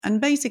And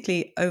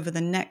basically, over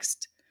the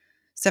next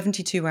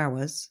 72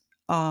 hours,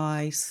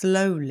 I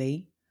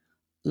slowly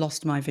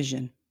lost my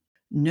vision.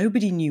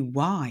 Nobody knew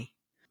why.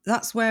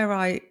 That's where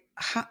I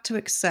had to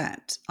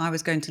accept I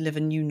was going to live a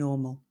new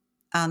normal.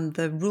 And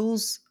the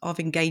rules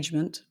of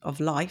engagement, of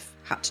life,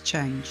 had to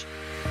change.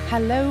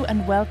 Hello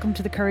and welcome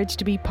to the Courage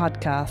to Be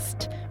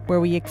podcast,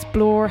 where we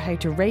explore how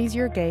to raise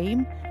your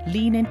game,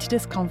 lean into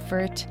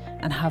discomfort,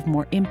 and have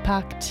more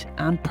impact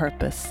and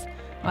purpose.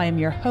 I am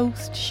your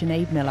host,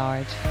 Sinead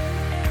Millard.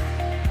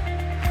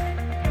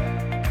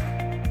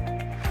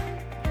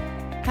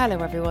 Hello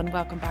everyone,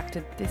 welcome back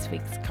to this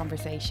week's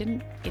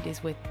conversation. It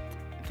is with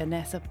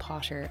Vanessa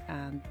Potter,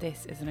 and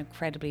this is an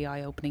incredibly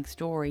eye-opening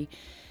story.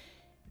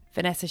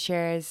 Vanessa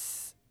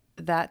shares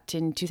that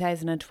in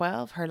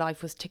 2012 her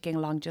life was ticking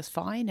along just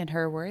fine. In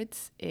her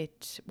words,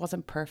 it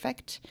wasn't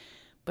perfect,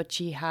 but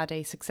she had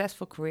a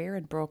successful career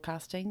in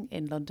broadcasting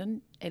in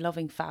London, a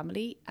loving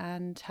family,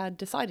 and had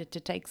decided to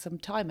take some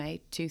time out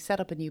to set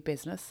up a new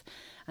business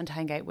and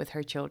hang out with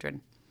her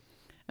children.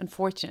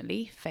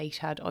 Unfortunately, fate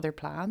had other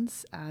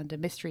plans, and a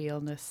mystery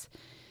illness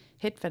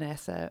hit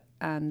Vanessa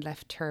and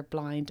left her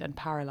blind and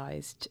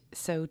paralysed.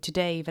 So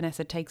today,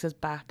 Vanessa takes us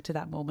back to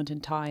that moment in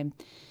time.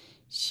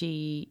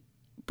 She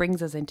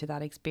brings us into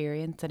that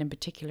experience, and in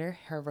particular,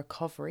 her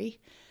recovery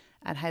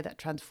and how that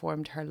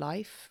transformed her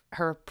life,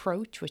 her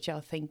approach, which I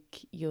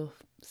think you'll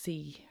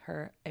see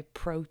her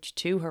approach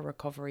to her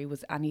recovery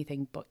was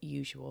anything but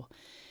usual.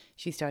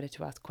 She started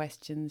to ask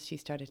questions. She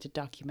started to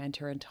document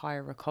her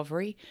entire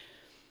recovery.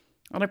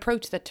 An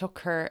approach that took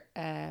her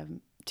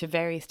to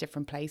various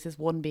different places,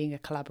 one being a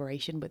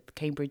collaboration with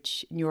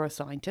Cambridge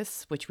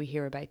neuroscientists, which we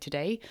hear about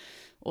today.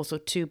 Also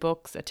 2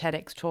 books, a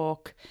TEDx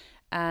talk,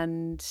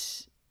 and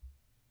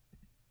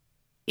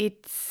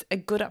it's a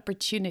good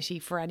opportunity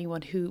for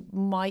anyone who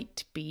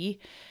might be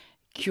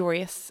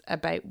curious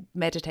about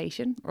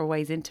meditation or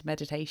ways into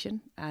meditation.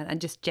 And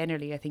just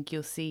generally, I think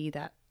you'll see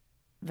that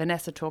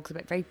Vanessa talks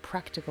about very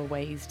practical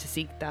ways to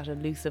seek that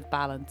elusive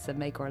balance and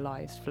make our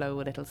lives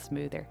flow a little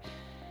smoother.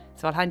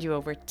 So I'll hand you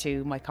over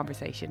to my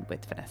conversation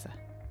with Vanessa.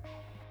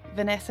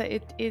 Vanessa,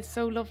 it is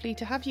so lovely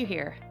to have you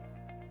here.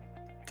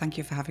 Thank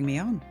you for having me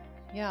on.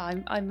 Yeah,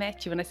 I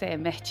met you. When I say I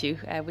met you,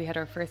 we had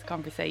our first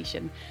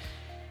conversation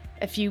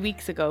a few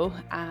weeks ago,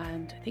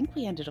 and I think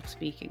we ended up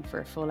speaking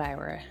for a full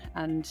hour.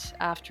 And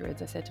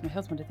afterwards I said to my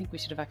husband, I think we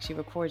should have actually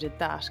recorded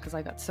that because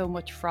I got so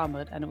much from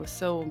it and it was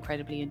so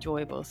incredibly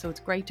enjoyable. So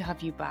it's great to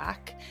have you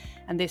back,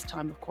 and this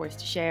time, of course,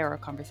 to share our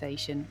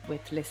conversation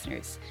with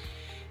listeners.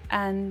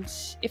 And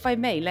if I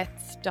may,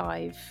 let's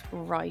dive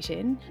right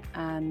in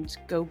and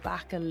go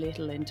back a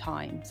little in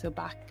time. So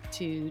back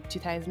to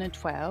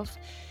 2012.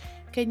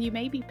 Can you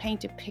maybe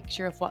paint a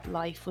picture of what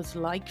life was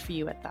like for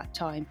you at that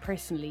time,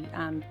 personally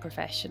and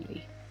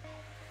professionally?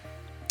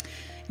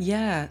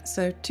 Yeah,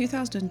 so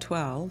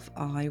 2012,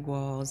 I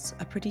was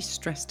a pretty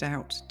stressed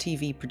out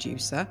TV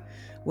producer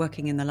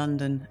working in the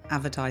London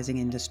advertising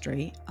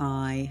industry.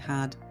 I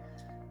had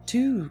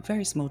 2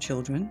 very small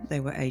children. They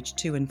were aged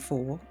 2 and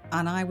 4,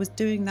 and I was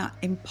doing that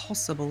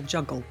impossible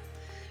juggle,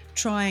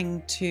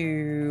 trying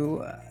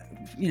to,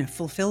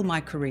 fulfill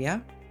my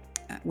career,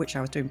 which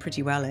I was doing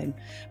pretty well in,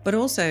 but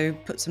also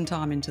put some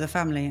time into the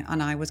family.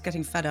 And I was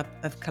getting fed up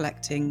of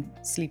collecting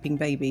sleeping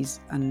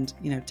babies and,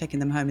 taking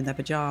them home in their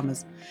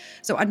pajamas.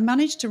 So I'd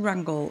managed to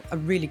wrangle a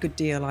really good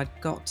deal. I'd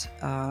got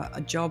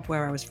a job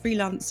where I was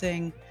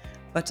freelancing,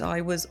 but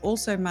I was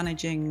also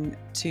managing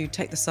to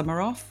take the summer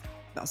off.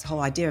 That's the whole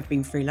idea of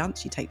being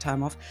freelance. You take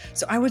time off.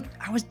 So I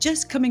was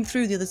just coming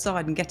through the other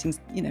side and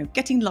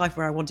getting life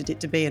where I wanted it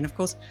to be. And of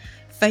course,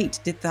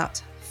 fate did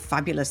that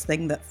fabulous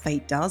thing that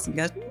fate does and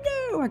goes,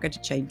 no, I'm going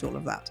to change all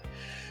of that.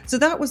 So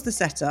that was the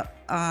setup.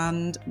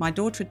 And my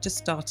daughter had just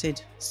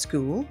started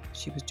school.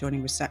 She was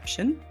joining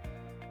reception.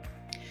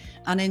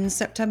 And in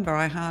September,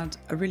 I had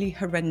a really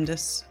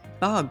horrendous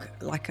bug,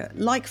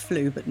 like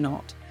flu, but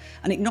not.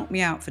 And it knocked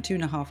me out for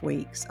 2.5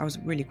 weeks. I was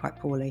really quite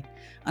poorly.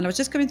 And I was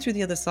just coming through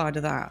the other side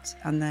of that.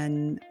 And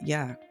then,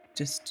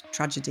 just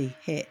tragedy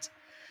hit.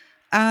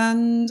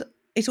 And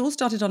it all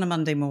started on a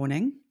Monday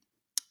morning.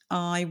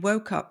 I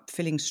woke up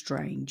feeling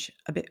strange,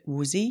 a bit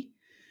woozy.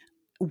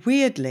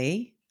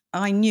 Weirdly,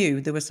 I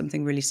knew there was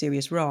something really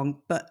serious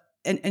wrong, but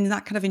in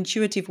that kind of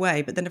intuitive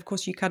way. But then, of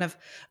course, you kind of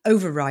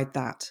override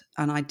that.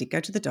 And I did go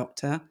to the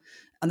doctor,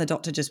 and the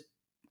doctor just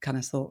kind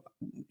of thought,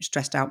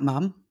 stressed out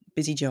mum,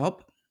 busy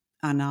job.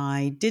 And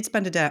I did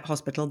spend a day at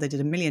hospital. They did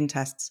 1 million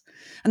tests,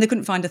 and they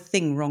couldn't find a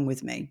thing wrong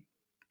with me.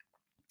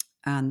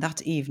 And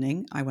that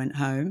evening, I went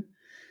home,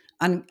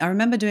 and I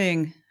remember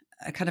doing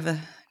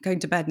going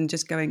to bed and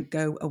just going,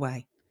 go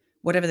away.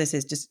 Whatever this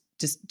is,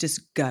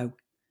 just go.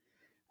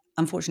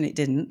 Unfortunately, it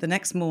didn't. The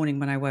next morning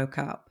when I woke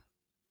up,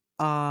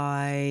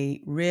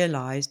 I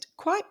realised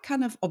quite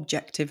kind of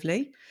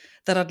objectively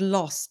that I'd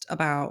lost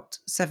about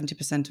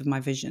 70% of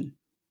my vision.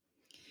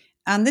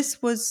 And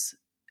this was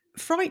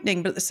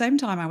frightening, but at the same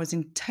time, I was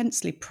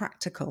intensely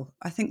practical.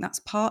 I think that's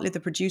partly the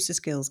producer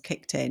skills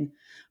kicked in,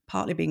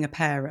 partly being a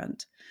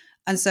parent.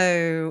 And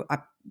so I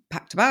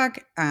packed a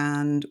bag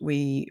and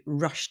we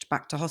rushed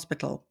back to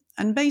hospital.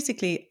 And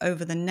basically,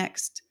 over the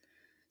next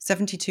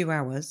 72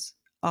 hours,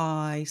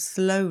 I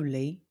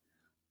slowly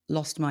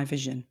lost my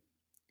vision.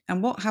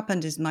 And what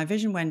happened is my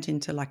vision went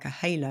into like a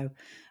halo,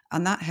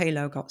 and that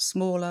halo got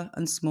smaller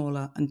and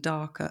smaller and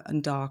darker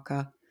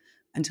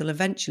until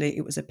eventually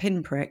it was a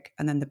pinprick,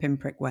 and then the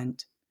pinprick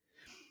went.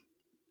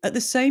 At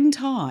the same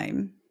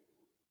time,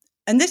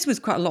 and this was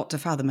quite a lot to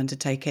fathom and to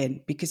take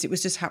in because it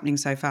was just happening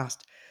so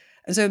fast.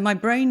 And so my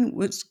brain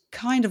was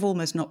kind of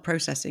almost not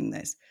processing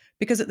this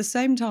because at the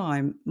same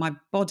time, my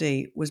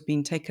body was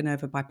being taken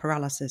over by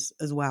paralysis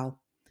as well.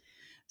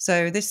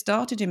 So this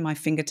started in my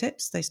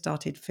fingertips. They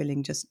started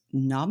feeling just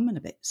numb and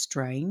a bit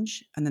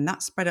strange. And then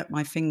that spread up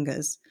my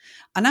fingers.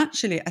 And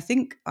actually, I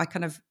think I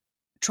kind of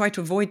tried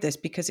to avoid this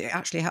because it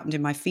actually happened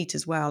in my feet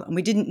as well. And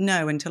we didn't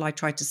know until I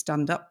tried to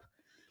stand up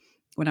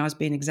when I was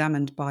being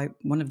examined by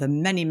one of the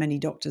many, many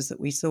doctors that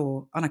we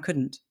saw. And I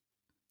couldn't.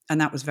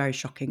 And that was very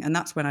shocking. And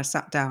that's when I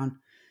sat down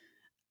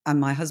and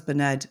my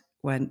husband, Ed,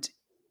 went,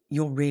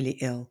 "You're really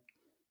ill."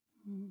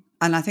 Mm.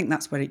 And I think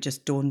that's where it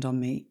just dawned on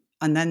me.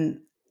 And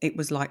then it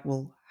was like,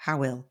 well,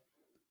 how ill?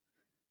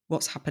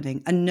 What's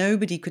happening? And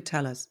nobody could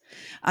tell us.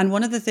 And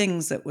one of the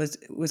things that was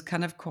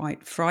kind of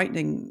quite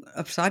frightening,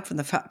 aside from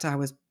the fact I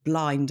was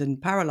blind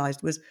and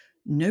paralyzed, was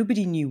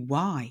nobody knew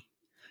why.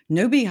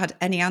 Nobody had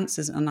any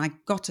answers. And I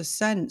got a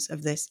sense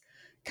of this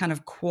kind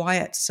of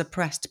quiet,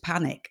 suppressed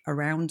panic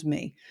around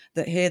me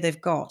that here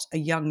they've got a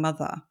young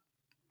mother.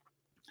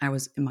 I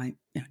was in my,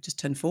 just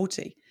turned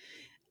 40,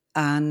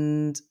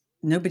 and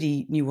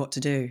nobody knew what to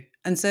do.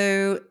 And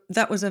so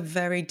that was a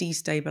very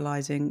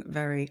destabilizing,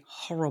 very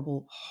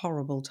horrible,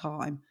 horrible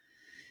time.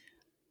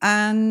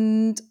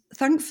 And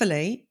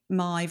thankfully,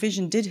 my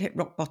vision did hit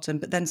rock bottom,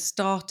 but then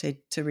started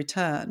to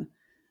return.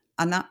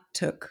 And that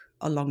took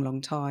a long,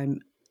 long time.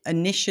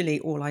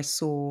 Initially, all I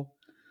saw,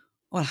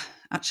 well,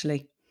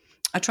 actually,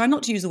 I try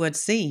not to use the word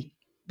see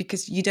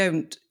because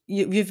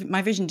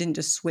my vision didn't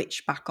just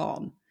switch back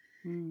on.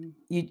 Mm.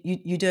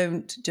 You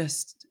don't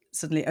just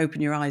suddenly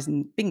open your eyes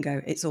and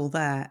bingo, it's all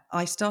there.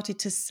 I started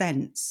to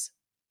sense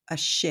a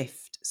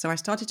shift. So I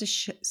started to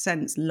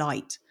sense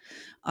light,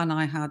 and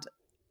I had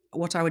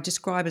what I would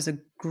describe as a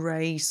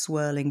grey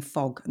swirling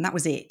fog, and that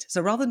was it.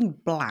 So rather than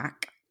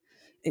black,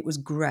 it was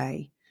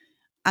grey.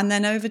 And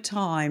then over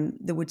time,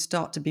 there would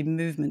start to be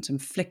movement and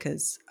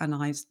flickers, and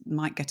I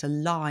might get a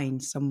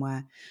line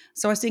somewhere.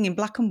 So I was seeing in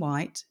black and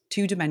white,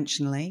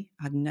 two-dimensionally.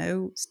 I had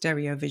no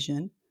stereo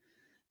vision.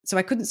 So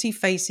I couldn't see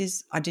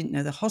faces. I didn't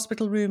know the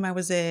hospital room I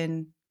was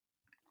in.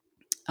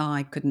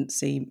 I couldn't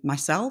see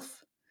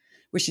myself,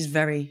 which is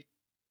very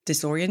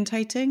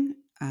disorientating.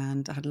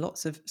 And I had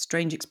lots of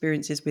strange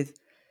experiences with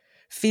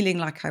feeling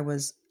like I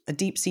was a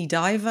deep sea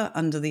diver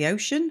under the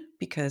ocean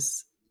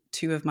because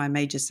two of my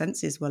major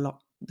senses were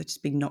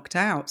just being knocked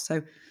out.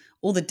 So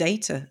all the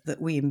data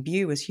that we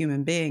imbue as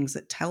human beings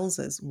that tells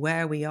us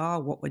where we are,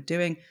 what we're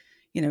doing,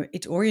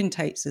 it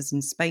orientates us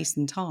in space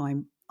and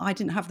time. I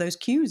didn't have those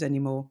cues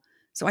anymore.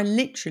 So I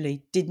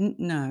literally didn't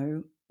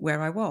know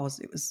where I was.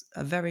 It was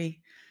a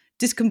very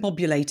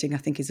discombobulating, I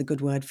think is a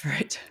good word for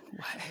it.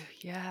 Wow,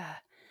 yeah.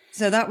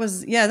 So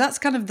that's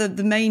kind of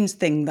the main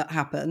thing that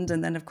happened.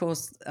 And then, of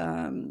course,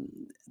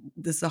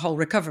 there's the whole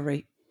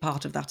recovery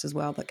part of that as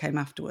well that came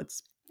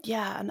afterwards.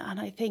 Yeah, and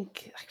I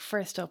think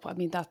first up, I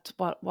mean that's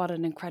what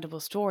an incredible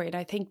story. And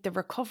I think the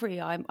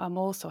recovery, I'm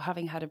also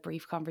having had a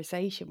brief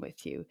conversation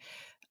with you,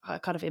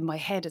 kind of in my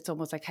head, it's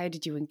almost like how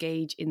did you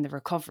engage in the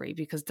recovery?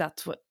 Because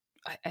that's what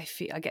I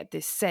feel. I get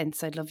this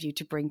sense I'd love you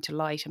to bring to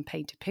light and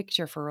paint a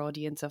picture for our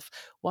audience of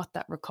what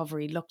that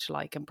recovery looked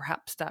like, and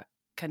perhaps that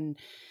can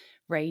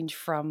range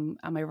from,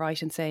 am I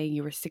right in saying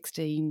you were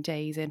 16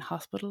 days in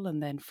hospital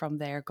and then from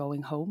there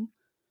going home?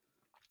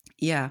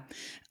 Yeah,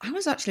 I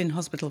was actually in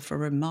hospital for a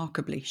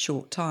remarkably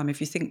short time,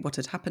 if you think what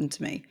had happened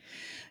to me.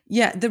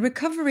 Yeah, the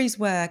recovery is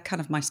where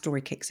kind of my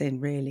story kicks in,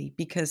 really,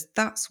 because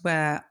that's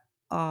where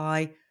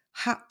I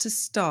had to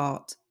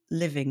start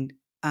living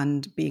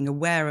and being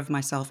aware of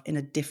myself in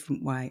a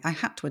different way. I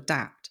had to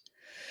adapt.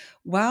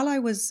 While I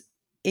was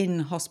in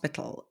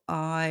hospital,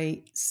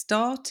 I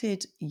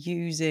started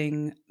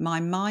using my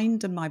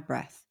mind and my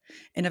breath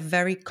in a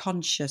very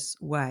conscious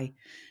way.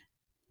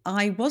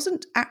 I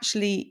wasn't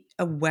actually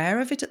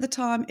aware of it at the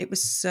time. It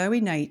was so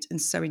innate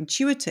and so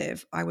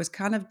intuitive. I was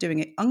kind of doing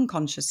it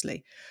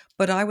unconsciously,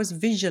 but I was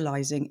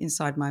visualizing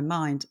inside my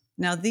mind.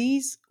 Now,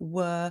 these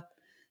were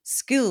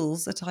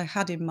skills that I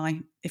had in my,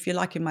 if you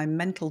like, in my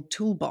mental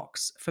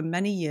toolbox from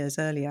many years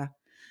earlier.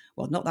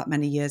 Well, not that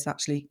many years,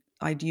 actually.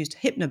 I'd used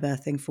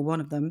hypnobirthing for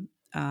one of them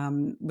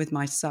with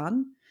my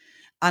son,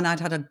 and I'd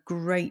had a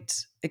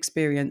great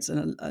experience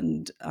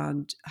and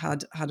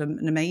had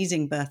an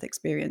amazing birth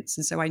experience.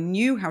 And so I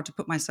knew how to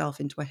put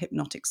myself into a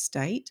hypnotic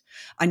state.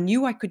 I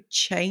knew I could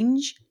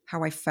change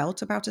how I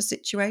felt about a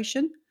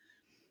situation.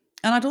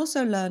 And I'd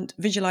also learned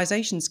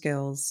visualization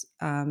skills,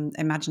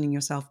 imagining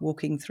yourself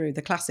walking through.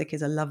 The classic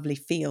is a lovely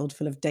field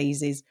full of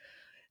daisies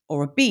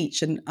or a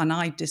beach. And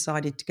I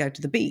decided to go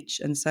to the beach.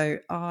 And so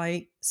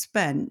I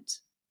spent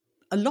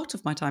a lot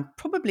of my time,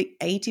 probably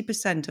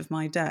 80% of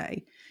my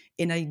day,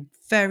 in a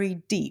very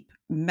deep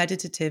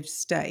meditative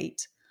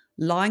state,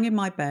 lying in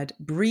my bed,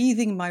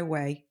 breathing my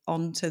way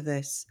onto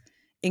this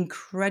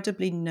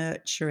incredibly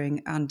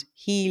nurturing and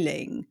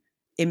healing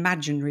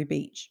imaginary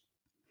beach.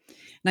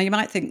 Now, you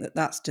might think that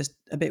that's just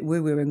a bit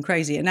woo-woo and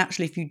crazy. And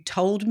actually, if you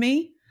told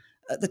me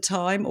at the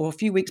time or a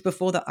few weeks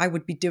before that I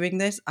would be doing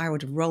this, I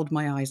would have rolled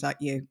my eyes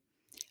at you.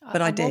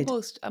 But I did.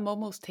 I'm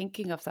almost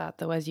thinking of that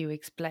though, as you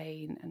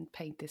explain and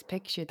paint this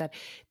picture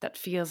that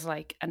feels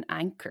like an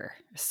anchor,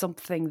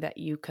 something that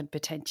you can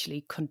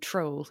potentially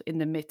control in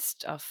the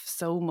midst of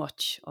so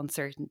much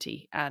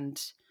uncertainty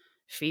and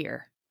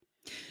fear.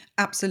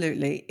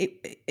 Absolutely.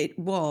 It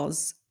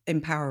was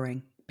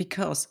empowering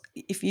because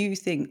if you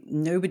think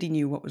nobody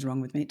knew what was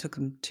wrong with me, it took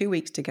them 2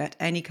 weeks to get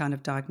any kind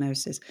of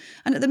diagnosis.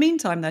 And at the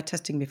meantime, they're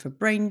testing me for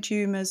brain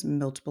tumors,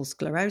 multiple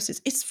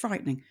sclerosis. It's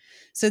frightening.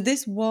 So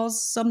this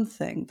was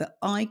something that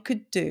I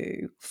could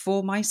do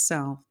for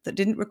myself that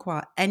didn't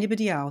require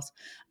anybody else.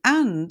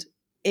 And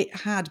it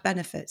had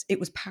benefits.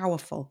 It was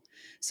powerful.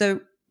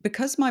 So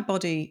because my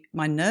body,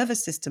 my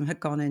nervous system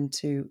had gone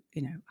into,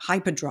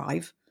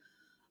 hyperdrive,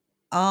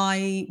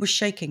 I was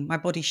shaking, my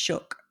body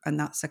shook, and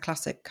that's a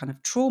classic kind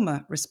of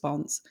trauma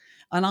response.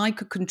 And I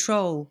could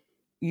control,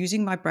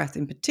 using my breath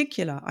in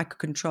particular, I could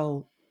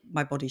control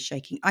my body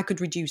shaking. I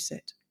could reduce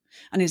it.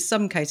 And in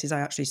some cases, I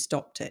actually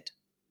stopped it.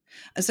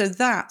 And so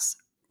that's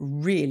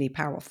really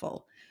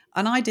powerful.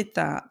 And I did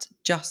that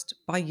just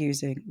by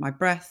using my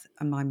breath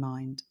and my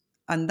mind.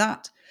 And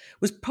that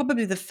was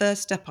probably the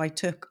first step I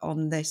took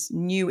on this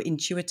new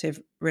intuitive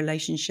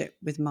relationship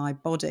with my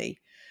body,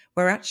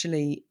 where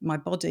actually my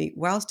body,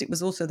 whilst it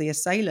was also the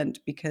assailant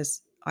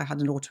because I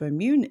had an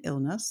autoimmune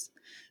illness,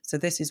 so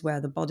this is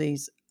where the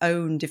body's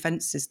own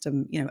defense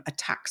system,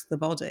 attacks the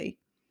body.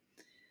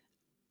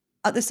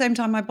 At the same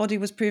time, my body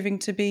was proving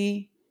to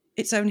be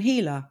its own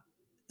healer.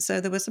 So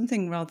there was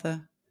something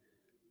rather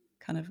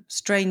kind of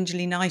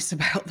strangely nice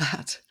about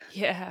that.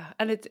 Yeah,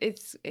 and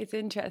it's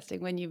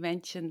interesting when you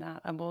mention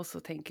that. I'm also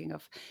thinking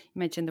of, you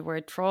mentioned the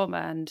word trauma,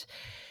 and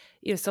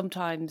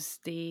sometimes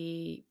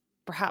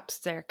perhaps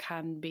there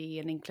can be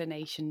an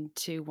inclination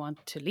to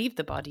want to leave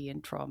the body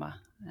in trauma,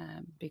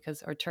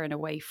 because, or turn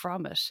away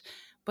from it.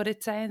 But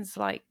it sounds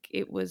like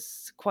it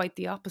was quite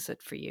the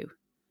opposite for you.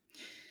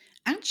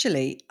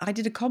 Actually, I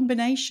did a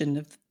combination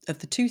of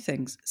the two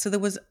things. So there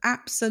was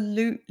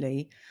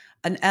absolutely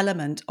an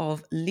element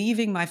of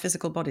leaving my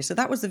physical body. So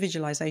that was the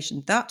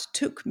visualization. That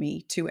took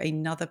me to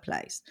another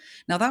place.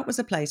 Now, that was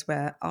a place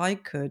where I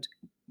could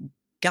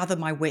gather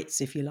my wits,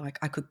 if you like.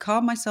 I could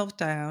calm myself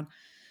down,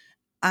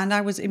 and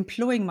I was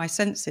employing my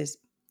senses.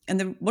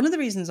 And one of the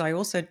reasons I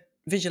also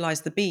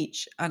visualized the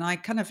beach, and I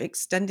kind of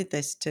extended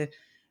this to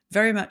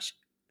very much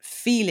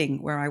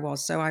feeling where I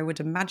was. So I would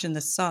imagine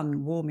the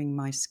sun warming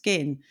my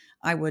skin.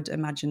 I would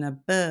imagine a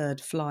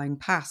bird flying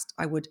past.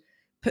 I would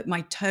put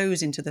my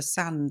toes into the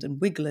sand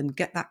and wiggle and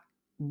get that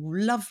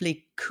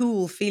lovely,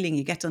 cool feeling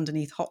you get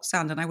underneath hot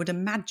sand. And I would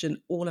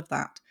imagine all of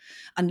that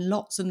and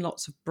lots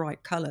of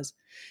bright colors.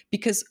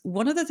 Because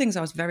one of the things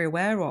I was very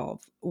aware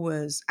of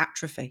was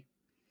atrophy.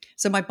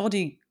 So my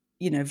body,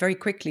 very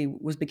quickly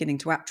was beginning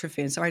to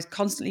atrophy. And so I was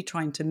constantly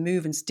trying to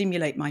move and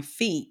stimulate my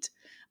feet.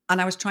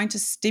 And I was trying to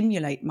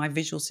stimulate my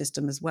visual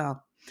system as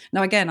well.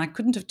 Now, again, I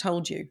couldn't have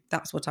told you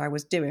that's what I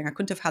was doing. I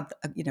couldn't have had,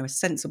 a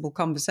sensible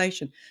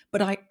conversation.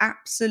 But I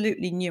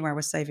absolutely knew I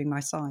was saving my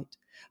sight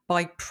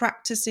by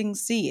practicing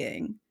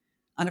seeing.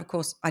 And of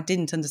course, I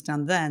didn't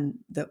understand then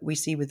that we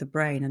see with the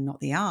brain and not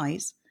the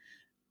eyes.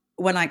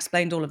 When I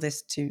explained all of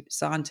this to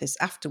scientists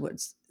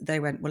afterwards, they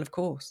went, well, of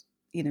course,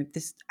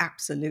 this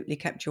absolutely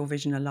kept your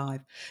vision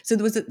alive. So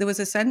there was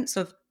a sense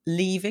of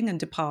leaving and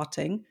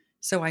departing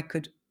so I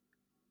could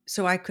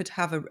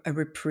have a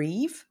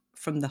reprieve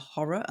from the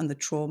horror and the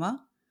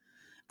trauma.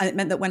 And it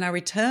meant that when I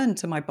returned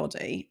to my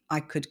body, I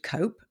could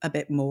cope a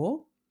bit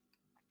more.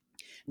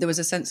 There was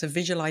a sense of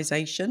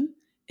visualization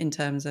in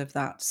terms of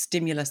that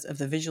stimulus of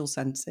the visual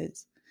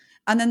senses.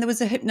 And then there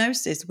was a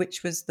hypnosis,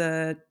 which was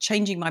the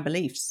changing my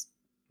beliefs,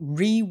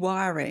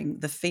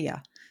 rewiring the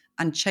fear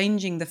and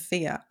changing the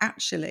fear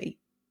actually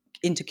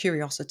into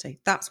curiosity.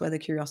 That's where the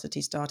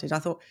curiosity started. I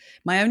thought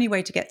my only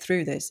way to get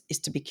through this is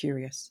to be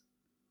curious.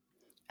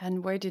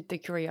 And where did the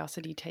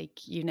curiosity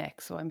take you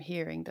next? So I'm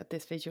hearing that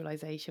this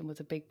visualization was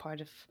a big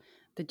part of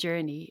the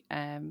journey,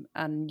 and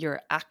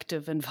your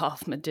active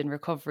involvement in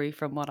recovery,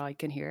 from what I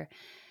can hear.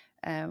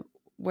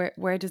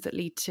 Where does it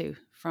lead to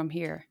from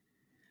here?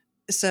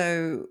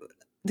 So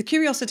the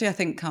curiosity, I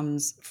think,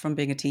 comes from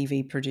being a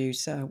TV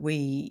producer.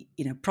 We,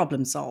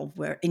 problem solve,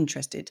 we're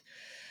interested.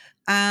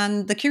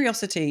 And the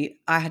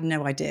curiosity, I had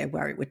no idea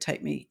where it would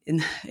take me.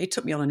 It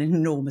took me on an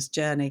enormous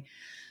journey.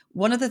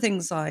 One of the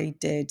things I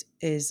did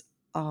is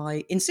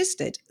I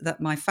insisted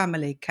that my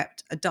family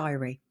kept a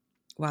diary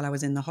while I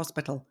was in the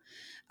hospital.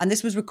 And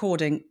this was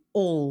recording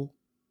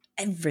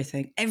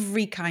everything,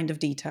 every kind of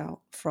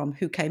detail, from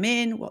who came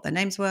in, what their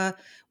names were,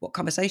 what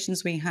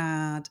conversations we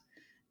had,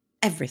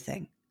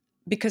 everything.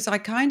 Because I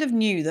kind of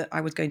knew that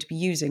I was going to be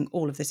using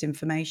all of this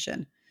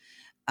information.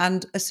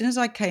 And as soon as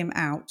I came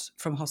out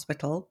from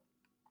hospital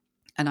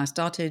and I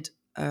started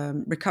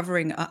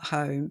recovering at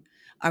home,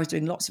 I was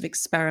doing lots of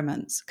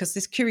experiments because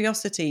this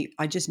curiosity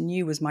I just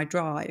knew was my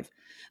drive.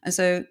 And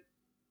so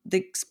the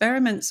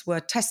experiments were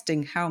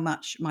testing how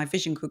much my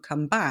vision could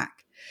come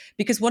back.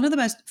 Because one of the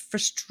most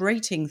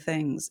frustrating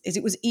things is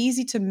it was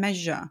easy to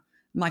measure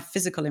my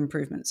physical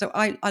improvement. So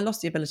I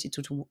lost the ability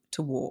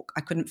to walk.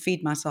 I couldn't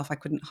feed myself. I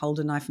couldn't hold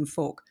a knife and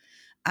fork.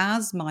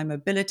 As my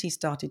mobility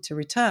started to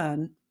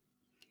return,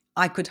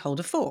 I could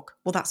hold a fork.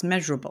 Well, that's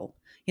measurable.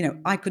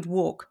 I could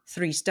walk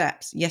 3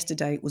 steps.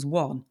 Yesterday it was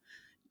 1.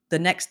 The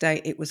next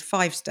day it was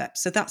 5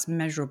 steps. So that's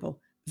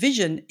measurable.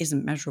 Vision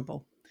isn't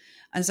measurable.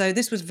 And so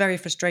this was very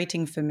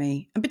frustrating for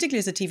me, and particularly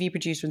as a TV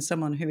producer and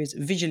someone who is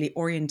visually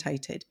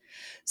orientated.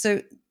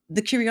 So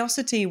the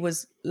curiosity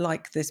was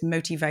like this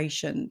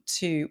motivation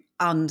to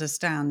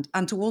understand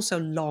and to also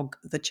log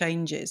the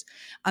changes.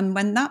 And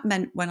when that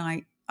meant when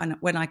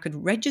I could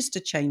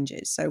register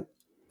changes, so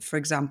for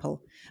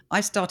example,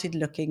 I started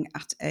looking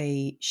at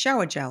a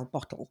shower gel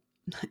bottle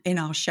in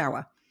our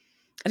shower.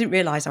 I didn't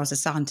realize I was a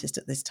scientist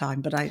at this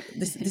time, but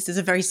this is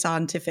a very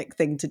scientific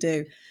thing to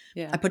do.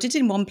 Yeah. I put it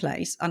in one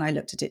place and I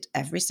looked at it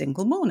every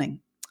single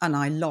morning, and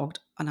I logged,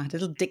 and I had a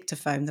little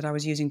dictaphone that I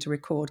was using to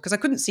record because I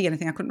couldn't see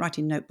anything. I couldn't write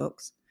in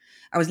notebooks.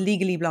 I was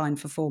legally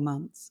blind for 4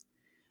 months,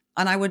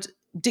 and I would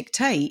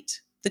dictate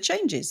the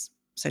changes.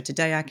 So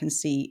today I can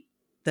see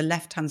the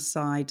left-hand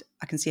side.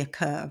 I can see a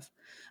curve,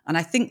 and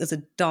I think there's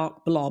a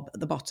dark blob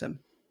at the bottom.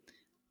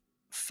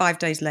 5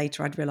 days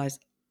later, I'd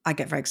realized I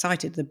get very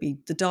excited.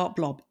 The dark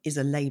blob is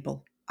a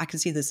label. I can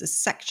see there's a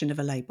section of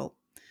a label.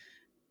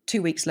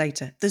 2 weeks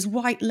later, there's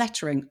white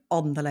lettering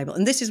on the label.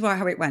 And this is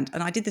how it went.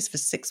 And I did this for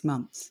 6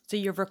 months. So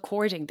you're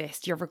recording this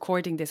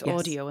Yes.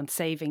 audio and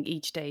saving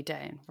each day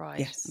down.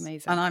 Right. Yes.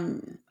 Amazing.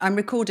 And I'm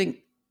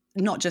recording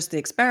not just the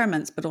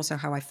experiments, but also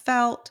how I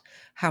felt,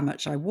 how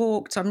much I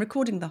walked. So I'm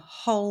recording the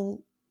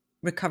whole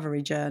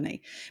recovery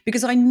journey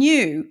because I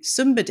knew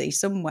somebody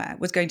somewhere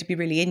was going to be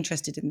really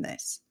interested in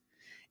this.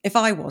 If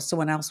I was,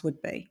 someone else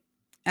would be.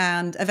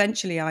 And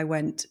eventually I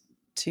went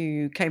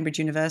to Cambridge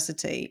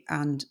University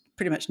and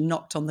pretty much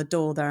knocked on the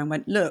door there and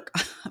went, look,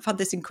 I've had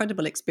this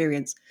incredible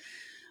experience.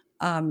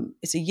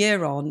 It's a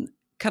year on.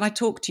 Can I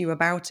talk to you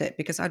about it?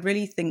 Because I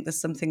really think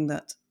there's something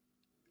that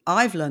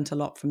I've learned a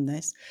lot from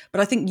this, but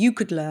I think you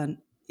could learn,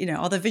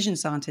 are there vision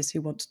scientists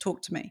who want to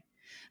talk to me?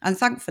 And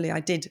thankfully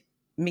I did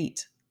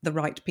meet the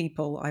right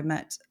people. I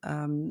met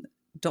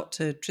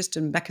Dr.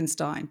 Tristan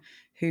Beckenstein,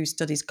 who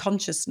studies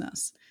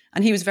consciousness.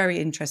 And he was very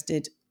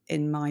interested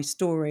in my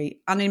story,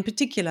 and in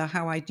particular,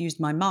 how I'd used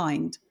my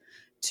mind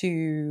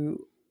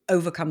to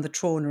overcome the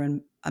trauma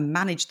and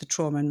manage the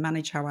trauma and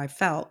manage how I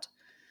felt.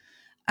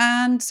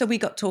 And so we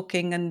got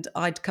talking, and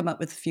I'd come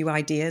up with a few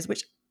ideas,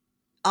 which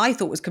I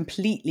thought was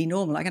completely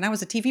normal. Like, and I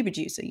was a TV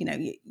producer,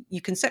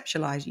 you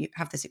conceptualize, you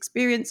have this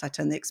experience. I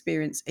turn the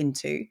experience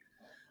into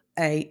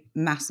a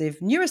massive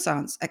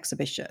neuroscience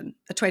exhibition,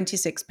 a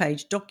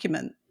 26-page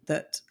document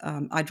that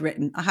I'd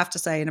written, I have to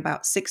say, in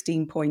about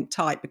 16-point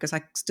type because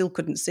I still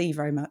couldn't see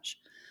very much.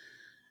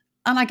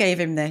 And I gave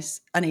him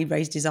this, and he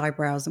raised his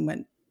eyebrows and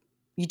went,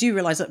 you do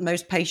realize that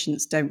most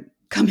patients don't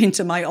come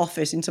into my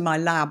office, into my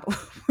lab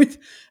with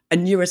a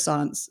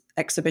neuroscience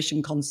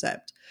exhibition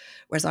concept,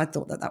 whereas I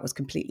thought that was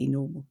completely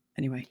normal.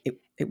 Anyway,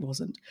 it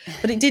wasn't.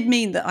 But it did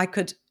mean that I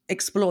could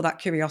explore that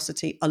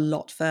curiosity a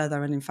lot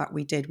further. And in fact,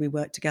 we did. We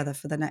worked together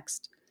for the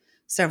next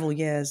several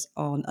years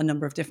on a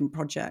number of different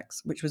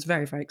projects, which was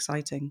very, very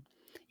exciting.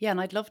 Yeah,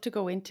 and I'd love to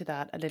go into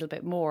that a little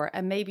bit more.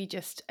 And maybe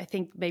I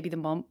think maybe the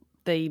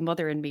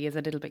mother in me is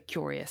a little bit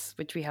curious,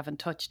 which we haven't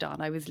touched on.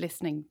 I was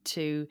listening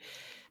to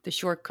the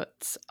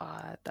Shortcuts,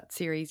 that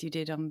series you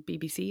did on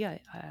BBC.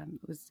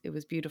 It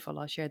was beautiful.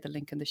 I'll share the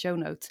link in the show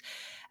notes.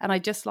 And I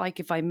just like,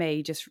 if I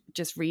may,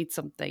 just read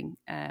something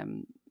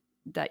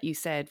that you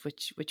said,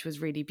 which was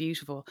really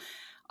beautiful.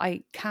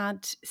 I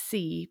can't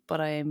see,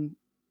 but I am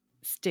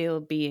still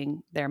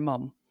being their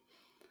mum.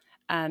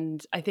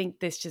 And I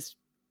think this just,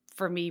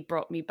 for me,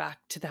 brought me back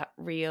to that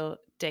real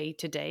day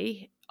to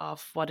day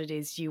of what it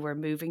is you were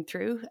moving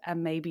through.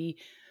 And maybe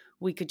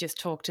we could just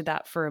talk to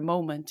that for a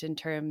moment in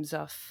terms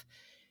of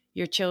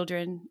your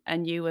children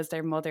and you as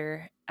their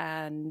mother,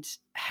 and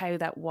how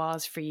that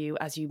was for you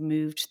as you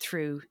moved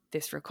through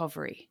this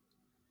recovery.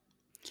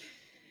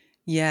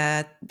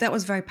 Yeah, that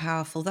was very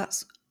powerful.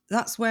 That's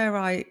where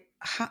I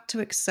had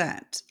to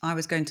accept I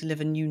was going to live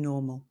a new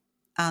normal,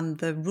 and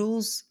the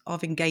rules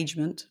of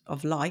engagement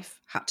of life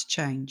had to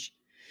change.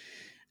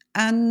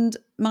 And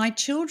my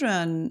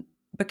children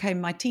became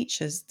my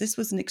teachers. This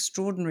was an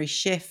extraordinary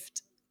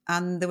shift,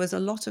 and there was a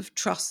lot of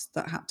trust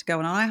that had to go,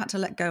 and I had to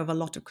let go of a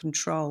lot of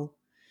control.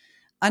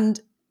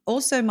 And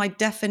also my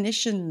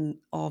definition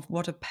of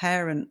what a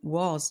parent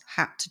was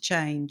had to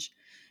change.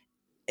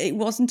 It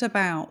wasn't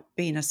about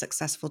being a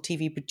successful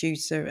TV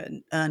producer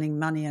and earning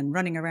money and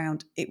running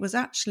around. It was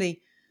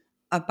actually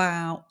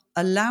about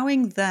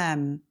allowing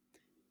them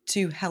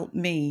to help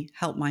me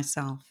help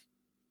myself.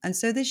 And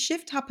so this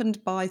shift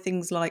happened by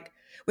things like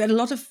we had a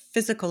lot of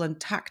physical and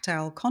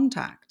tactile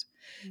contact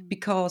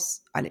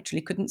because I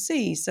literally couldn't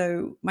see.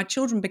 So my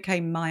children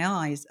became my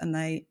eyes, and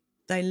they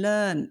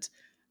learned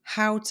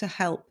how to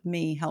help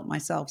me help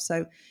myself.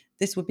 So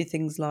this would be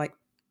things like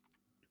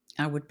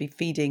I would be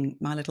feeding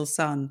my little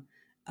son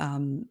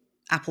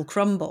apple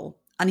crumble,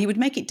 and he would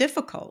make it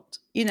difficult,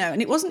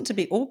 and it wasn't to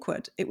be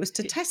awkward. It was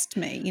to test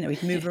me.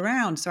 He'd move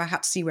around, so I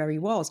had to see where he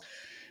was.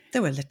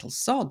 There were little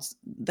sods.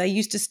 They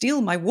used to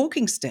steal my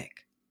walking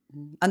stick,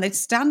 and they'd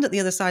stand at the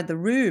other side of the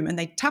room and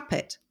they'd tap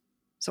it.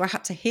 So I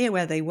had to hear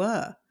where they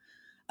were,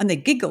 and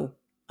they'd giggle,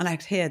 and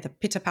I'd hear the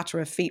pitter patter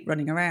of feet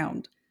running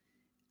around.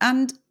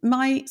 And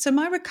my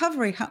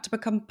recovery had to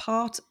become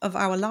part of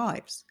our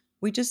lives.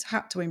 We just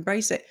had to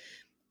embrace it.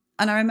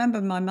 And I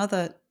remember my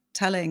mother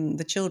telling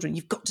the children,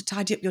 you've got to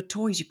tidy up your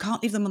toys. You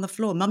can't leave them on the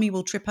floor. Mummy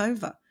will trip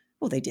over.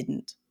 Well, they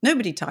didn't.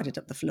 Nobody tidied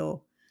up the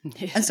floor.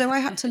 And so I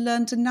had to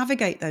learn to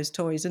navigate those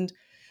toys. And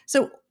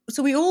so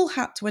we all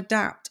had to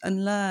adapt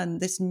and learn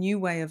this new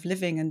way of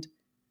living. And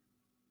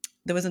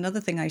there was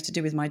another thing I used to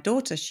do with my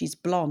daughter. She's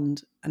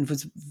blonde and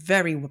was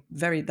very,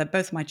 very,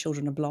 both my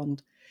children are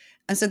blonde.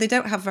 And so they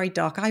don't have very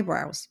dark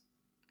eyebrows.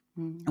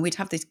 And we'd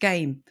have this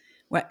game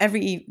where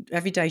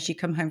every day she'd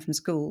come home from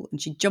school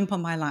and she'd jump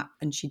on my lap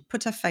and she'd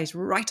put her face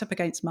right up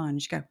against mine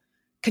and she'd go,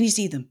 can you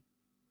see them?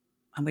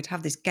 And we'd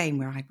have this game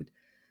where I would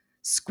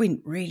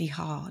squint really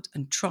hard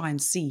and try and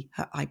see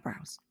her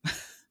eyebrows.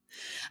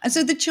 And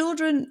so the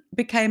children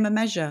became a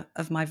measure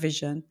of my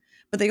vision,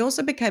 but they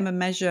also became a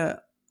measure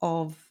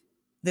of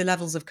the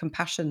levels of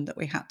compassion that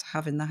we had to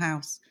have in the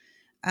house.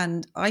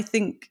 And I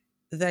think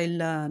they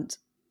learned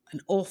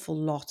an awful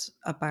lot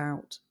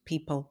about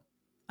people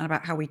and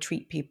about how we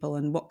treat people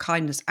and what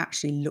kindness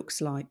actually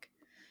looks like.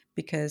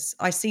 Because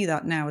I see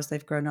that now as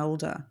they've grown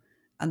older,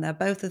 and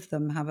both of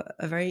them have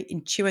a very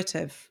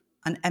intuitive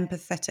and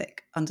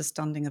empathetic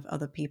understanding of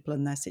other people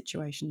and their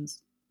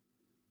situations.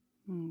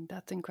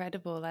 That's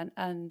incredible.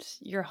 And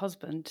your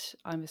husband,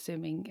 I'm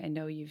assuming, I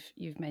know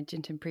you've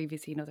mentioned him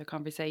previously in other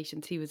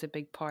conversations, he was a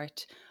big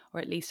part, or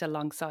at least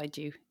alongside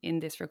you, in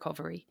this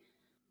recovery.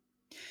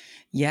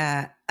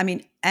 Yeah. I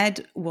mean,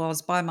 Ed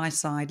was by my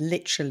side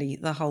literally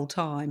the whole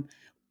time.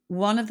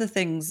 One of the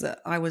things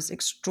that I was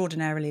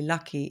extraordinarily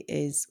lucky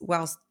is,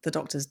 whilst the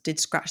doctors did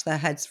scratch their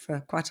heads for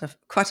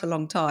quite a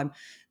long time,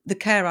 the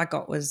care I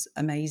got was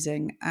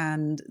amazing.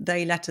 And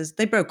they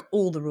broke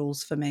all the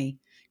rules for me,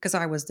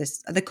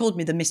 because they called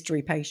me the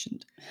mystery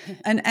patient.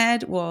 And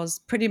Ed was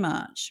pretty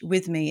much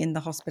with me in the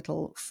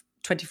hospital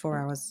 24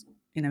 hours.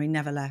 He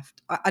never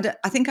left.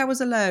 I think I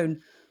was alone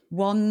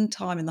one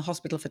time in the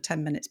hospital for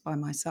 10 minutes by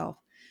myself.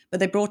 But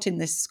they brought in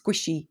this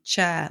squishy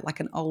chair, like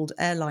an old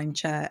airline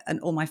chair, and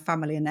all my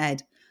family and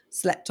Ed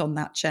slept on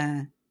that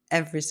chair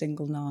every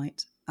single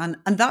night. And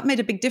that made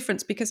a big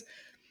difference, because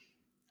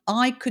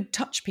I could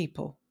touch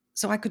people.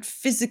 So I could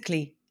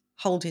physically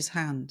hold his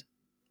hand.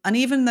 And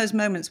even those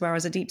moments where I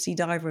was a deep sea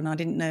diver and I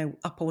didn't know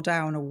up or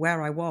down or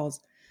where I was,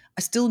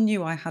 I still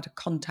knew I had a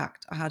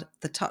contact. I had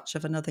the touch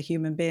of another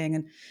human being.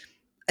 And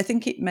I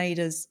think it made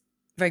us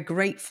very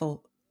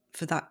grateful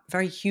for that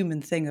very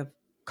human thing of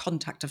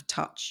contact, of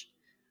touch.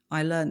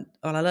 I learned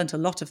a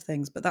lot of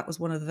things, but that was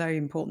one of the very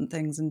important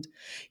things. And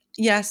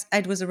yes,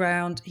 Ed was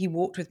around. He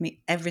walked with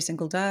me every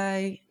single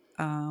day.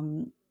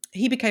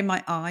 He became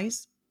my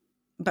eyes,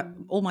 but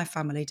all my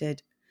family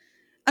did.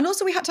 And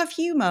also we had to have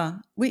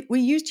humour. We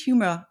used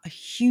humour a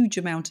huge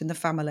amount in the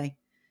family.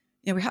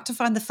 We had to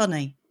find the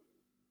funny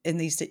in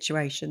these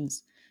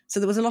situations. So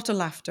there was a lot of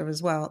laughter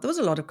as well. There was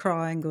a lot of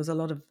crying. There was a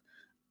lot of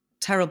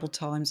terrible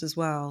times as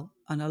well,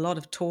 and a lot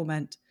of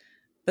torment.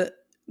 But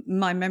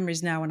my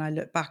memories now, when I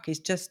look back, is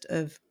just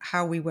of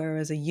how we were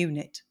as a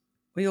unit.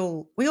 We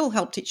all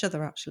helped each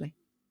other, actually.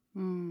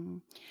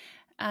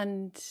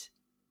 And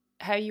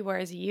how you were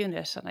as a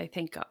unit. And I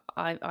think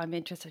I'm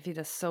interested in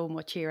this so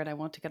much here, and I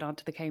want to get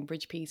onto the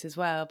Cambridge piece as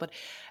well. But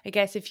I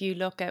guess if you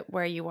look at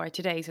where you are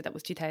today, so that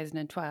was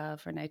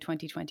 2012 or now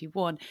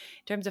 2021, in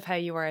terms of how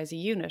you are as a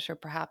unit, or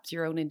perhaps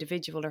your own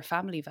individual or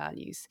family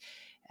values,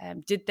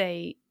 did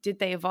they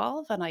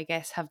evolve? And I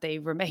guess, have they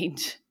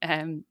remained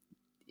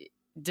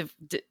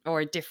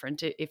or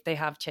different, if they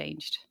have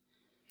changed?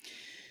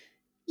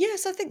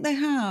 Yes, I think they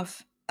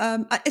have.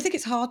 I think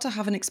it's hard to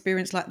have an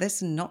experience like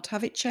this and not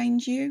have it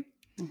change you.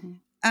 Mm-hmm.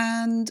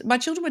 And my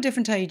children were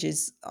different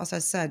ages, as I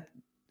said.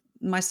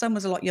 My son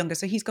was a lot younger,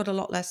 so he's got a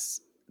lot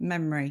less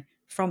memory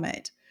from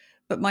it.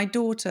 But my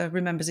daughter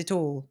remembers it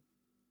all.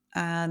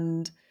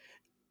 And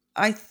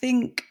I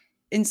think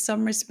in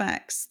some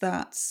respects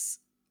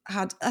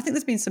I think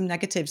there's been some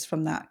negatives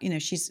from that.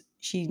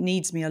 She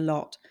needs me a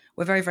lot.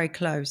 We're very, very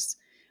close.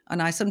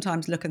 And I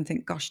sometimes look and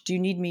think, gosh, do you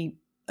need me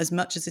as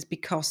much as this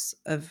because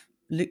of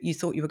you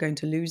thought you were going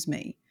to lose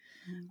me?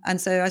 And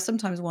so I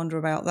sometimes wonder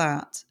about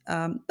that.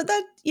 But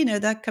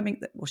they're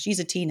coming. Well, she's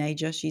a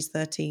teenager. She's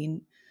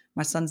 13.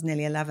 My son's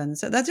nearly 11.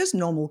 So they're just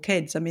normal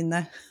kids. I mean,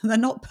 they're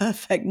not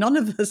perfect. None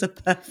of us are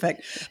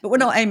perfect, but we're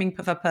not aiming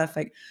for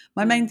perfect.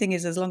 My main thing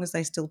is, as long as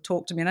they still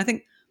talk to me. And I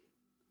think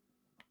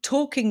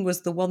talking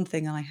was the one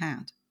thing I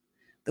had,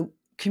 the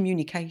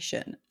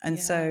communication. And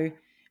so,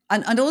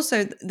 and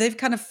also they've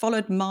kind of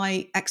followed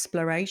my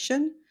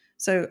exploration.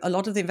 So a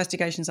lot of the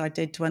investigations I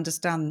did to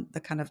understand the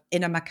kind of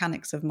inner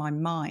mechanics of my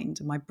mind,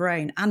 my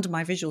brain, and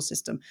my visual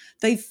system,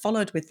 they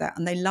followed with that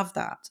and they love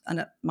that. And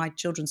at my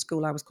children's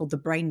school, I was called the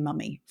brain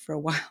mummy for a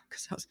while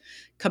because I was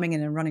coming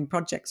in and running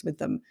projects with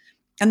them.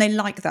 And they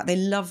like that. They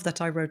love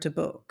that I wrote a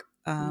book.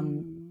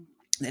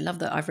 They love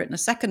that I've written a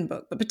second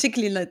book, but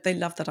particularly they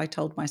love that I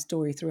told my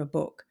story through a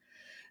book.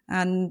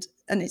 And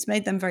it's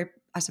made them very,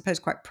 I suppose,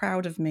 quite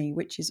proud of me,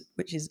 which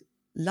is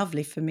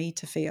lovely for me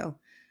to feel.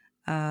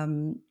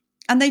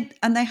 And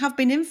they have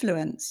been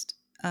influenced.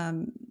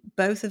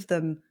 Both of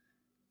them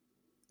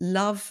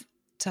love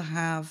to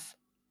have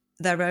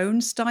their own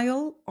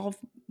style of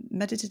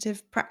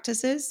meditative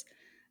practices,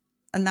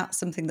 and that's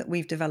something that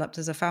we've developed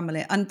as a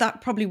family. And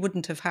that probably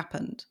wouldn't have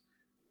happened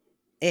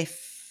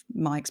if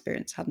my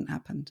experience hadn't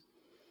happened.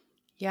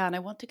 Yeah, and I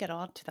want to get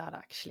on to that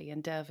actually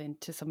and delve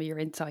into some of your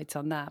insights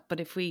on that. But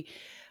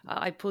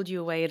I pulled you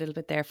away a little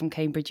bit there from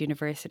Cambridge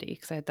University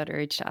because I had that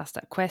urge to ask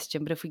that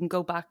question. But if we can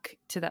go back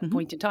to that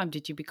point in time,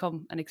 did you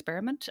become an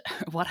experiment?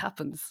 What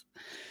happens?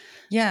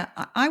 Yeah,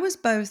 I was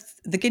both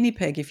the guinea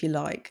pig, if you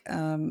like,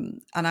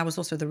 and I was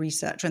also the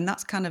researcher. And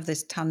that's kind of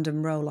this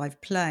tandem role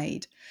I've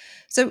played.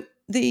 So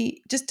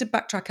just to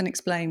backtrack and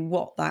explain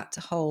what that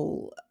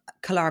whole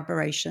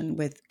collaboration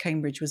with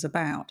Cambridge was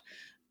about,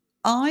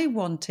 I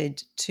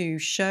wanted to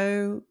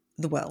show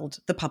the world,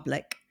 the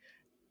public,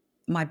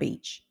 my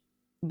beach.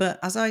 But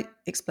as I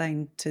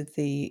explained to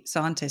the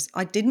scientists,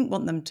 I didn't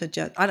want them to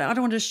just, I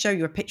don't want to show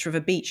you a picture of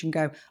a beach and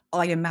go,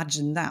 I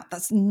imagine that.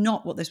 That's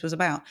not what this was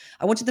about.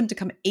 I wanted them to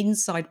come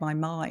inside my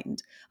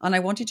mind and I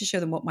wanted to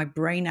show them what my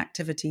brain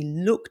activity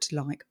looked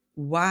like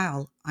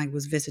while I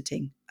was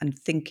visiting and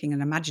thinking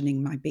and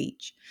imagining my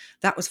beach.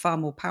 That was far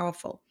more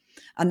powerful.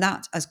 And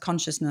that, as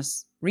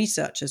consciousness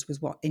researchers,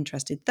 was what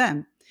interested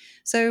them.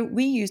 So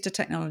we used a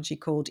technology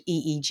called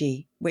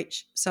EEG,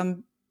 which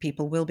some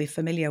people will be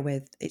familiar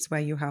with. It's where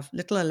you have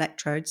little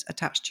electrodes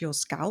attached to your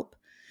scalp.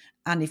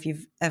 And if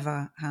you've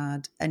ever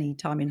had any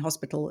time in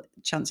hospital,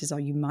 chances are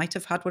you might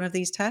have had one of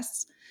these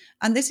tests.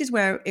 And this is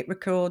where it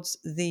records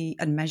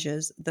and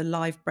measures the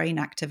live brain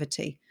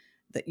activity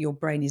that your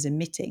brain is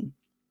emitting.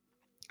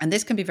 And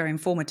this can be very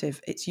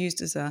informative. It's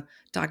used as a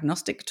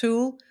diagnostic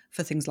tool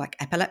for things like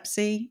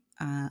epilepsy,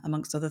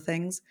 amongst other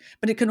things.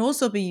 But it can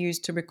also be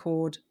used to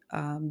record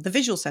the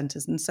visual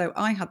centers. And so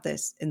I had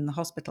this in the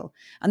hospital.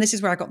 And this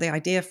is where I got the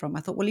idea from. I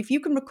thought, well, if you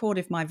can record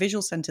if my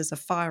visual centers are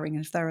firing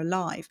and if they're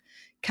alive,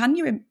 can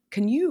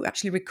you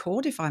actually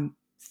record if I'm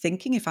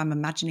thinking, if I'm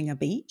imagining a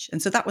beach?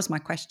 And so that was my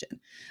question.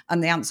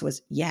 And the answer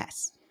was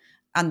yes.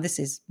 And this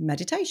is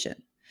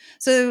meditation.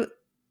 So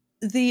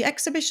the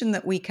exhibition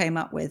that we came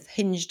up with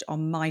hinged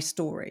on my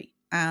story.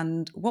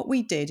 And what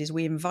we did is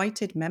we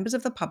invited members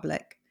of the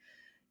public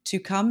to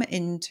come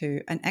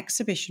into an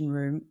exhibition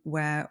room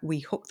where we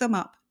hooked them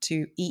up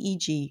to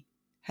EEG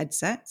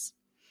headsets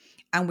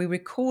and we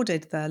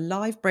recorded their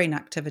live brain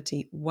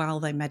activity while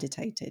they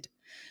meditated.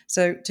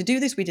 So to do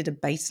this, we did a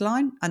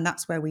baseline, and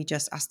that's where we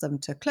just asked them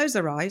to close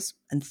their eyes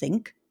and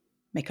think,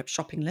 make up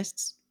shopping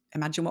lists,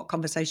 imagine what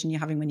conversation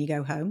you're having when you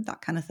go home,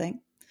 that kind of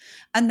thing.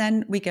 And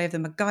then we gave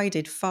them a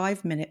guided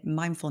 5-minute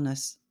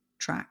mindfulness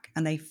track,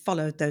 and they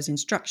followed those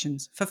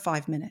instructions for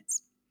 5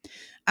 minutes.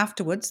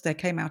 Afterwards, they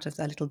came out of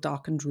their little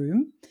darkened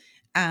room,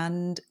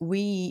 and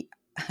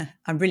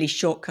I'm really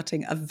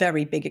shortcutting a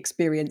very big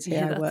experience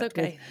here. Yeah, I worked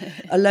okay.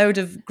 with a load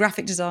of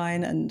graphic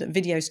design and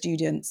video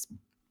students,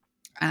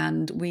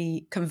 and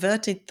we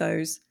converted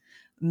those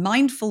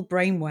mindful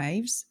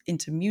brainwaves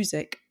into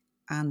music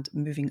and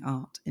moving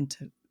art,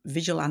 into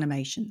visual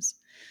animations.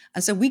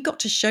 And so we got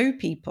to show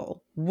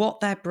people what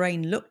their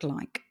brain looked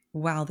like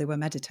while they were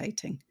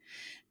meditating.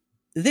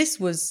 This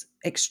was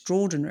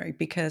extraordinary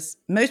because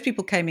most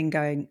people came in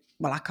going,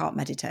 well, I can't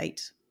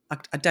meditate.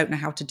 I don't know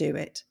how to do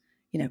it.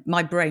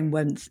 My brain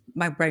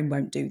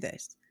won't do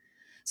this.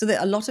 So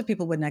that a lot of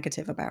people were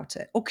negative about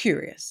it or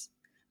curious.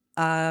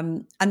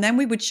 And then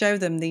we would show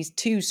them these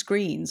two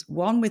screens,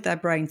 one with their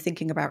brain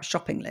thinking about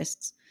shopping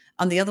lists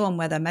and the other one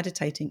where they're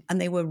meditating,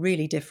 and they were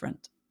really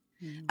different.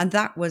 And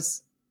that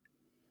was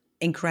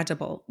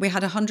incredible. We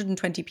had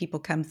 120 people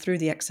come through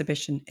the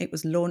exhibition. It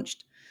was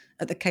launched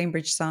at the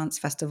Cambridge Science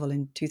Festival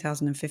in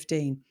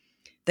 2015.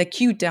 They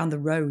queued down the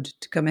road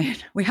to come in.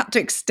 We had to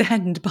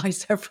extend by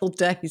several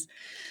days.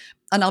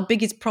 And our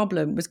biggest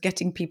problem was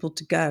getting people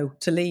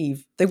to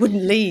leave. They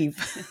wouldn't leave.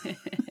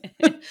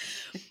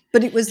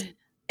 But it was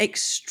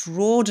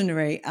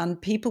extraordinary. And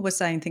people were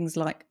saying things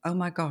like, oh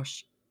my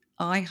gosh,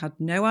 I had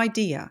no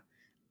idea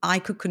I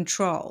could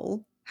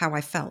control how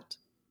I felt.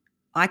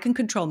 I can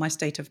control my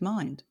state of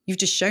mind. You've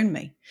just shown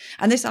me.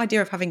 And this idea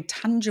of having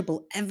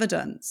tangible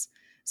evidence,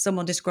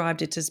 someone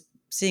described it as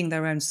seeing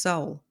their own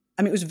soul.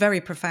 I mean, it was very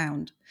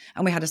profound.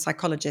 And we had a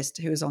psychologist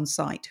who was on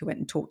site who went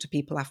and talked to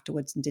people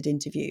afterwards and did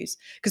interviews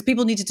because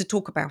people needed to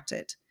talk about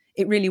it.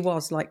 It really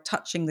was like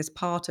touching this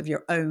part of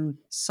your own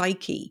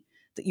psyche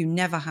that you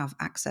never have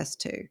access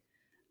to.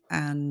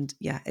 And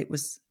yeah, it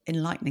was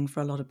enlightening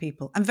for a lot of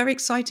people and very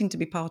exciting to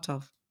be part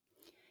of.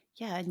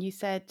 Yeah, and you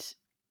said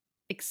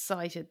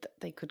excited that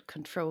they could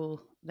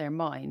control their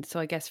mind. So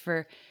I guess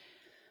for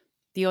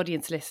the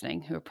audience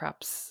listening who are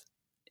perhaps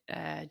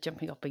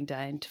jumping up and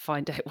down to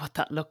find out what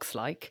that looks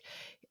like,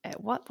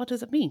 what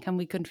does it mean? Can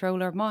we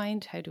control our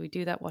mind? How do we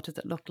do that? What does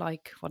it look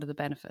like? What are the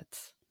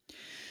benefits?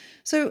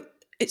 So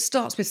it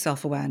starts with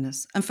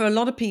self-awareness. And for a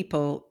lot of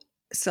people,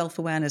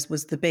 self-awareness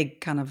was the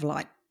big kind of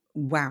like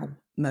wow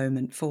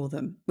moment for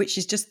them, which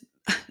is just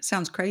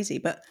sounds crazy,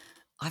 but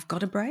I've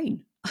got a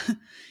brain.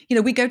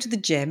 We go to the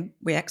gym,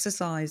 we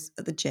exercise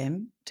at the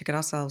gym to get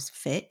ourselves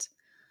fit.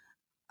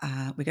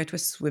 We go to a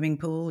swimming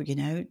pool,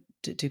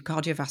 to do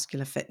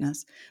cardiovascular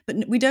fitness, but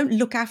we don't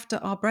look after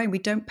our brain. We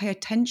don't pay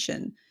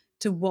attention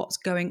to what's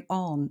going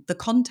on, the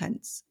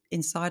contents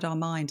inside our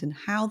mind and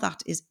how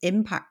that is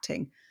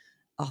impacting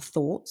our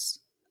thoughts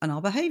and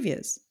our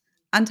behaviors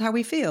and how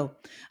we feel.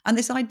 And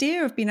this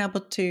idea of being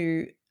able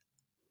to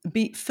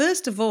be,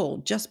 first of all,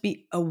 just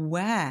be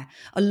aware.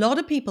 A lot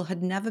of people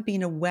had never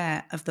been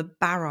aware of the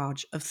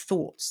barrage of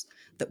thoughts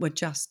that were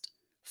just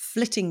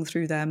flitting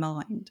through their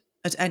mind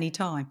at any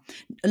time.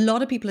 A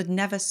lot of people had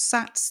never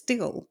sat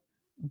still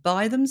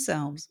by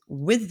themselves,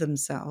 with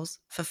themselves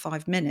for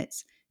 5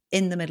 minutes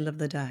in the middle of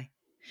the day.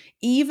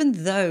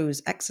 Even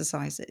those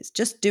exercises,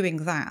 just doing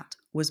that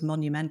was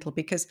monumental,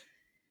 because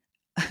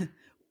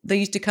they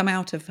used to come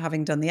out of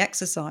having done the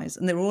exercise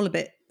and they were all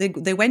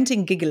they went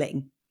in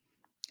giggling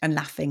and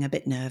laughing, a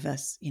bit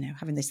nervous,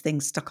 having this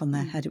thing stuck on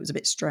their head. It was a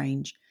bit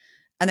strange.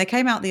 And they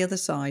came out the other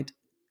side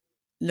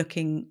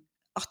looking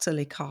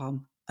utterly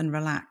calm and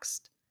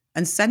relaxed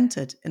and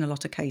centered in a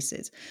lot of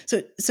cases.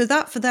 So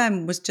that for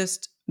them was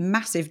just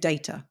massive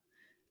data.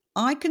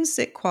 I can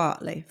sit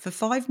quietly for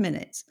 5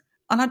 minutes,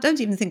 and I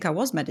don't even think I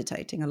was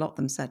meditating. A lot of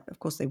them said, of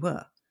course they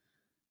were.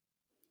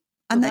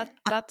 And, Well,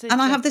 that's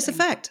and I have this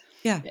interesting. effect.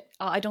 Yeah.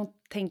 I don't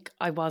think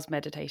I was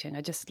meditating.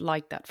 I just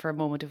like that for a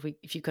moment.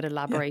 If you could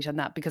elaborate on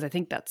that, because I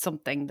think that's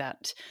something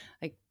that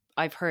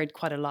I've heard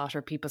quite a lot,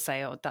 or people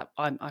say, "Oh, that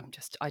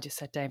I just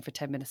sat down for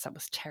 10 minutes. That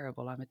was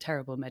terrible. I'm a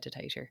terrible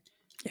meditator."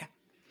 Yeah.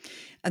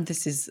 And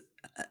this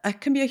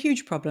can be a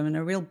huge problem and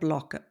a real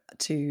block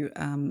to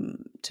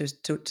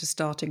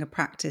starting a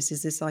practice,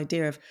 is this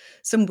idea of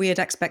some weird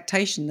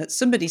expectation that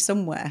somebody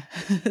somewhere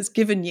has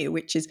given you,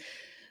 which is,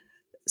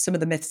 some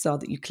of the myths are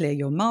that you clear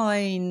your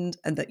mind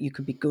and that you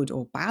could be good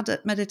or bad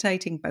at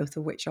meditating, both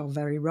of which are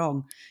very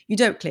wrong. You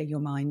don't clear your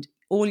mind.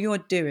 All you're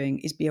doing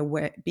is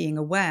being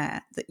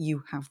aware that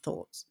you have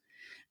thoughts.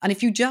 And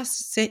if you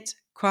just sit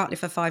quietly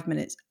for 5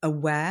 minutes,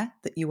 aware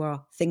that you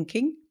are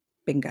thinking,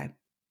 bingo,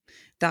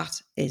 that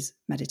is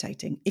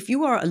meditating. If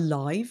you are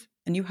alive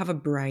and you have a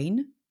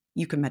brain,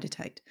 you can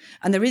meditate.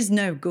 And there is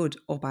no good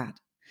or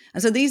bad.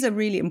 And so these are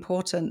really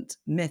important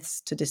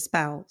myths to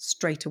dispel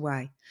straight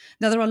away.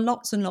 Now, there are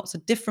lots and lots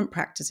of different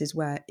practices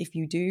where if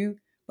you do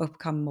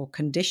become more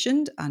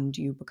conditioned and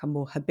you become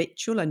more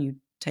habitual and you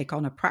take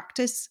on a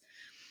practice,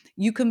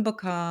 you can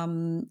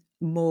become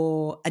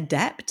more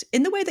adept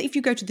in the way that if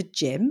you go to the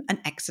gym and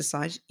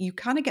exercise, you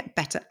kind of get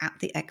better at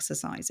the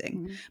exercising.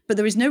 Mm-hmm. But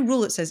there is no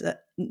rule that says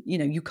that,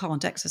 you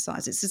can't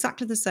exercise. It's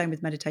exactly the same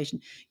with meditation.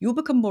 You'll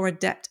become more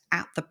adept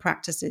at the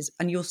practices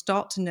and you'll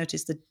start to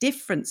notice the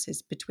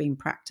differences between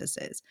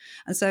practices.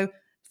 And so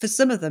for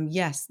some of them,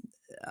 yes,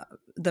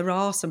 there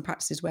are some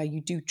practices where you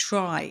do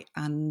try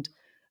and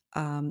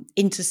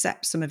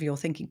intercept some of your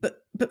thinking.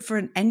 But for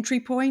an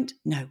entry point,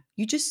 no,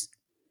 you just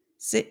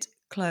sit,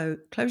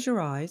 close your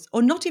eyes,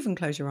 or not even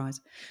close your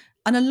eyes.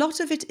 And a lot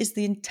of it is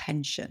the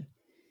intention.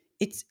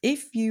 It's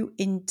if you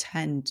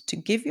intend to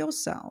give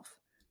yourself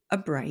a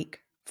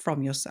break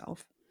from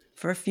yourself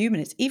for a few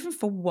minutes, even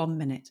for 1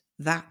 minute,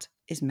 that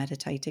is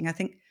meditating. I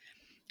think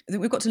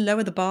we've got to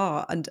lower the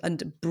bar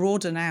and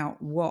broaden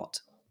out what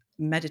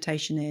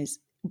meditation is.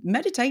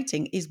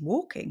 Meditating is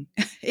walking.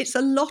 It's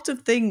a lot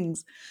of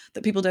things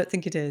that people don't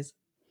think it is.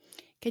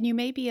 Can you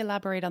maybe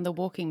elaborate on the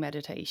walking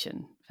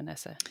meditation,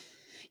 Vanessa?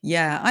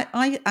 Yeah,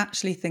 I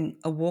actually think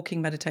a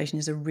walking meditation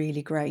is a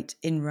really great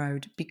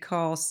inroad,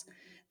 because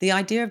the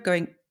idea of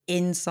going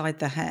inside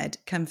the head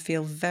can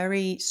feel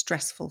very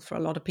stressful for a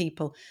lot of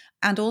people.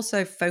 And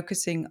also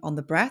focusing on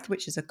the breath,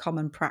 which is a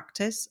common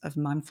practice of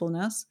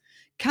mindfulness,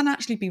 can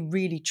actually be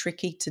really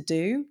tricky to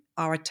do.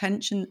 Our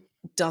attention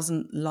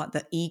doesn't like,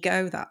 the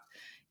ego, that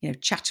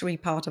chattery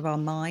part of our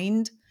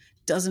mind,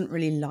 doesn't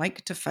really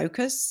like to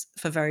focus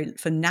for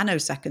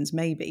nanoseconds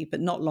maybe,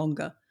 but not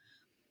longer.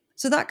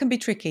 So that can be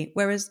tricky.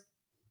 Whereas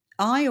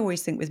I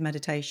always think with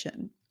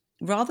meditation,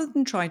 rather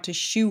than try to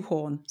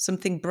shoehorn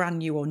something brand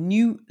new or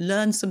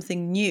learn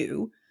something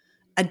new,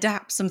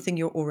 adapt something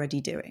you're already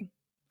doing.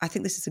 I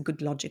think this is a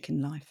good logic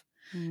in life.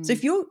 So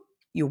if you're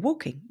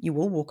walking, you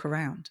will walk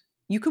around.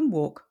 You can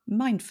walk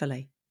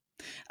mindfully.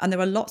 And there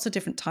are lots of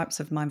different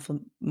types of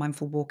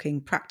mindful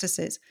walking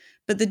practices.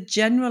 But the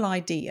general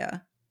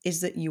idea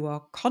is that you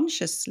are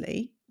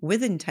consciously,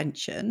 with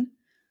intention,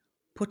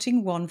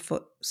 putting one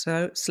foot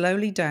so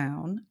slowly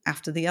down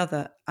after the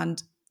other.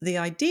 And the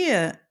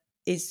idea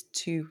is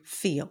to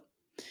feel.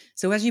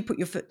 So as you put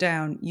your foot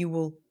down, you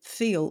will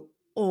feel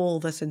all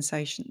the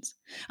sensations.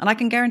 And I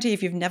can guarantee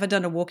if you've never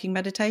done a walking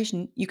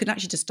meditation, you can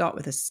actually just start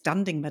with a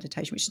standing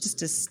meditation, which is just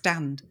to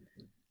stand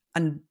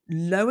and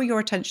lower your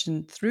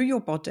attention through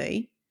your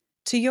body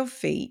to your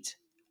feet,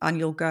 and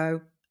you'll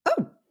go,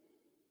 oh,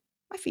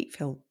 my feet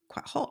feel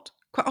quite hot.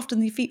 Quite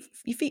often your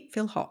feet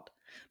feel hot,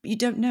 but you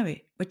don't know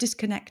it. We're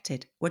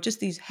disconnected. We're just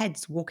these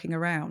heads walking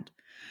around.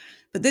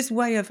 But this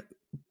way of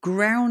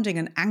grounding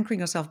and anchoring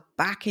yourself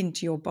back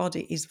into your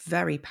body is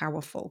very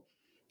powerful.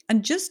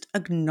 And just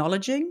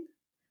acknowledging,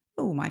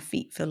 oh, my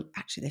feet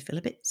they feel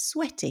a bit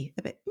sweaty,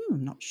 a bit,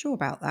 not sure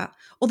about that.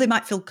 Or they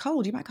might feel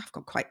cold. You might go, I've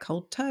got quite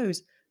cold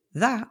toes.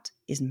 That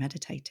is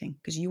meditating,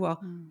 because you are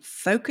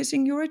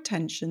focusing your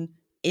attention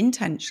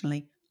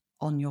intentionally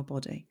on your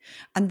body.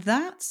 And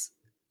that's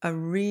a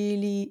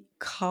really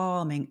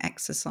calming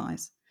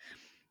exercise.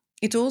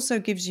 It also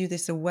gives you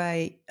this a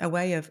way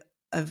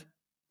of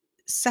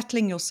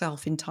settling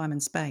yourself in time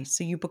and space.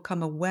 So you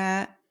become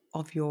aware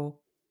of your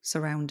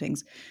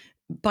surroundings.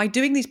 By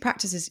doing these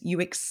practices, you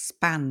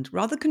expand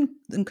rather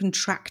than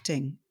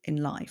contracting in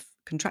life,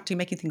 contracting,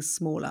 making things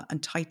smaller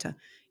and tighter.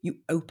 You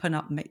open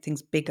up and make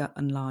things bigger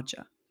and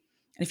larger.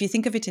 And if you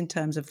think of it in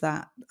terms of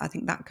that, I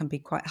think that can be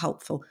quite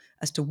helpful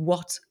as to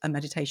what a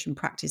meditation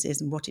practice is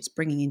and what it's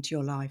bringing into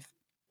your life.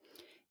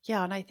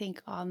 Yeah, and I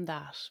think on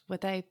that,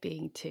 without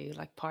being too,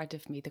 like, part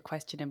of me, the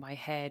question in my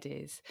head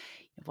is,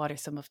 what are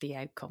some of the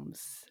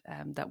outcomes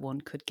that one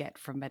could get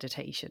from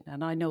meditation?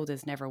 And I know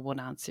there's never one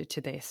answer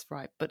to this,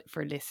 right? But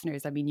for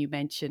listeners, I mean, you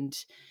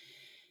mentioned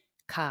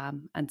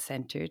calm and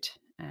centered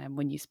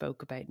when you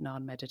spoke about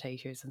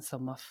non-meditators and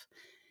some of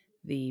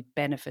the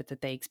benefit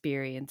that they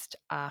experienced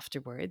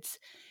afterwards.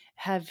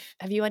 Have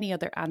you any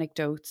other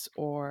anecdotes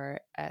or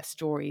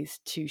stories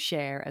to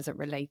share as it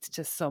relates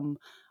to some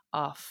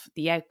of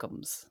the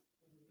outcomes?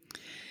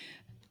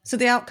 So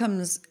the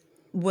outcomes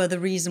were the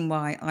reason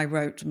why I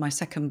wrote my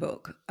second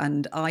book,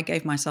 and I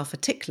gave myself a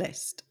tick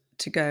list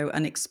to go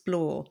and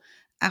explore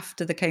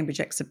after the Cambridge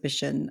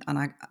exhibition,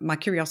 and my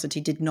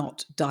curiosity did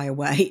not die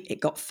away.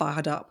 It got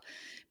fired up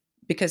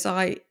because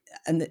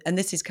and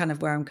this is kind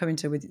of where I'm coming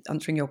to with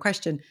answering your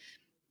question.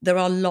 There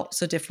are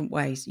lots of different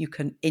ways you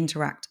can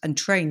interact and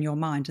train your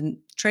mind, and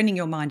training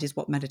your mind is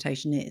what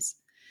meditation is.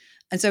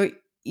 And so,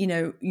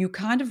 you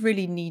kind of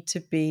really need to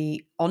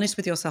be honest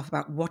with yourself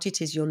about what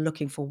it is you're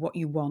looking for, what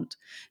you want.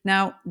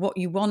 Now, what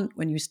you want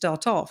when you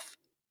start off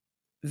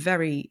is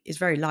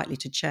very likely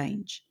to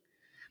change.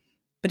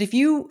 But if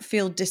you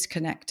feel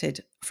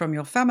disconnected from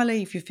your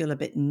family, if you feel a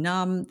bit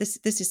numb, this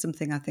is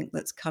something I think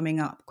that's coming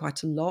up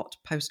quite a lot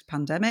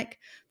post-pandemic,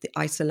 the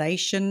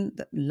isolation,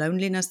 the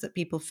loneliness that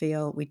people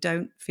feel. We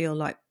kind of feel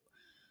like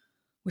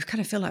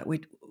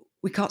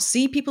we can't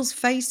see people's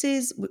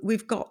faces.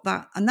 We've got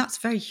that, and that's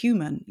very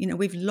human.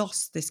 We've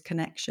lost this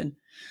connection.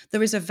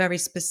 There is a very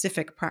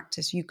specific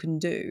practice you can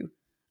do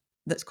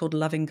that's called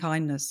loving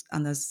kindness,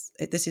 and this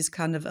is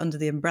kind of under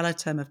the umbrella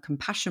term of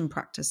compassion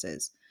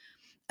practices.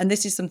 And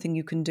this is something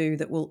you can do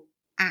that will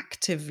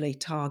actively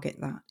target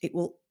that.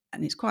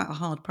 And it's quite a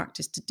hard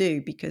practice to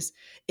do because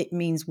it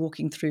means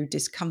walking through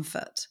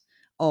discomfort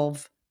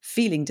of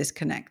feeling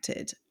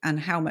disconnected and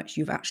how much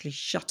you've actually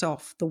shut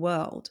off the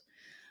world.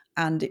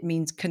 And it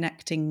means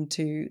connecting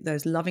to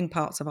those loving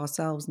parts of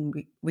ourselves. And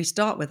we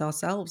start with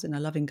ourselves in a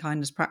loving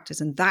kindness practice,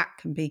 and that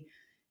can be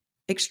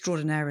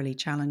extraordinarily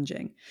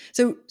challenging.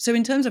 So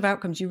in terms of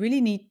outcomes, you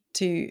really need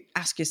to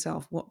ask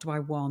yourself, what do I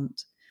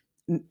want?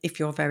 If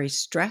you're very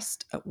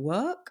stressed at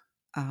work,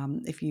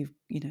 if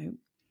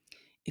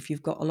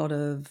you've got a lot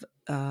of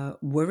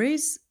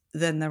worries,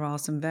 then there are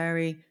some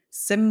very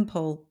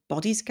simple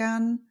body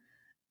scan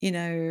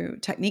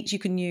techniques you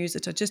can use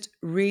that are just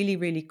really,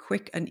 really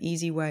quick and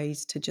easy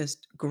ways to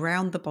just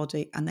ground the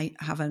body, and they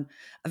have a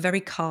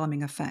very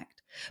calming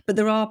effect. But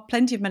there are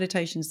plenty of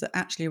meditations that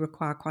actually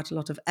require quite a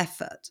lot of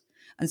effort,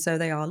 and so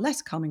they are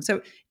less calming.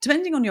 So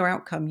depending on your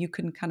outcome, you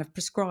can kind of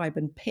prescribe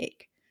and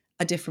pick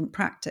a different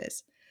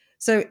practice.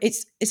 So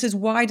it's as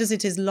wide as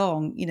it is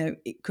long.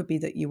 It could be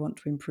that you want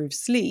to improve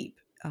sleep.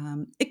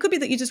 It could be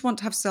that you just want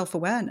to have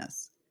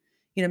self-awareness.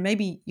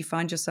 Maybe you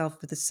find yourself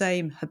with the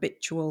same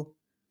habitual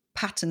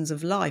patterns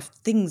of life,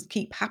 things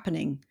keep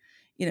happening,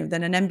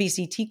 then an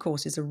MBCT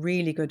course is a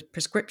really good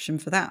prescription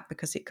for that,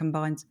 because it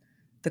combines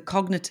the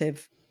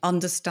cognitive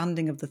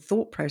understanding of the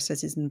thought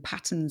processes and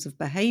patterns of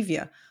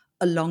behavior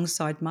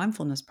alongside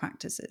mindfulness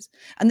practices.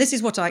 And this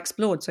is what I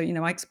explored. So,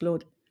 I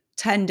explored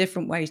 10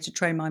 different ways to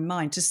train my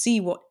mind to see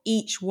what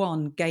each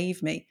one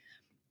gave me.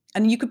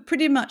 And you could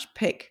pretty much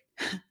pick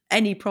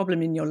any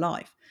problem in your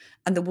life,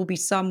 and there will be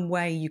some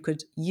way you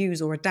could use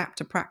or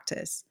adapt a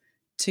practice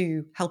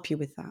to help you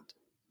with that.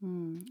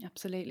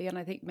 Absolutely. And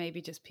I think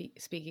maybe just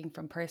speaking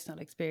from personal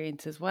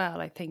experience as well,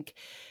 I think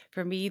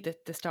for me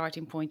that the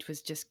starting point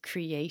was just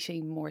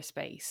creating more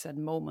space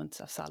and moments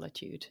of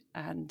solitude,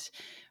 and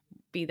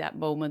be that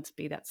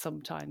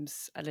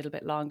sometimes a little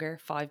bit longer,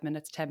 5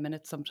 minutes, 10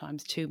 minutes,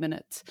 sometimes 2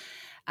 minutes,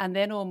 and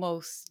then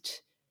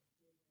almost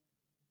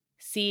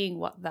seeing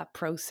what that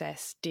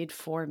process did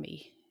for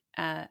me.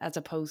 As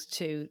opposed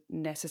to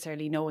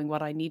necessarily knowing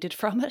what I needed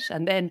from it.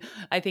 And then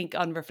I think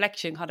on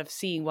reflection, kind of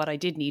seeing what I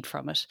did need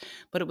from it.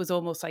 But it was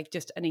almost like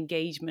just an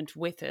engagement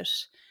with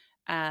it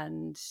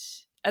and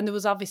there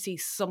was obviously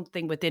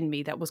something within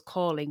me that was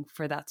calling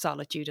for that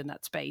solitude and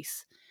that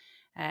space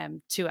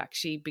to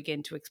actually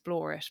begin to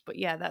explore it. But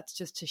yeah, that's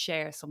just to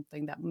share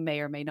something that may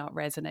or may not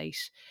resonate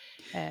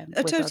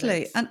with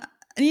Totally. others.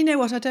 And you know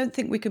what? I don't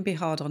think we can be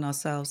hard on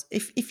ourselves.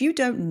 If you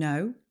don't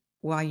know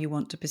why you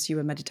want to pursue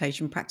a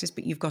meditation practice,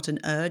 but you've got an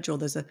urge, or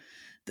there's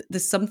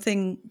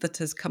something that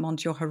has come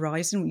onto your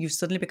horizon, you've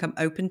suddenly become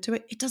open to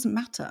it, it doesn't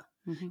matter.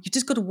 You've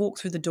just got to walk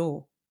through the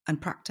door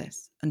and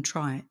practice and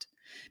try it,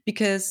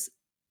 because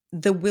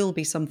there will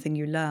be something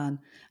you learn.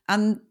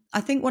 And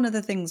I think one of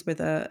the things with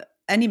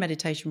any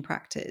meditation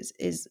practice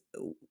is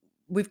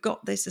we've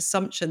got this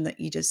assumption that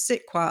you just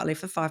sit quietly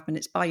for 5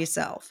 minutes by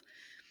yourself.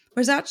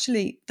 Whereas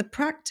actually the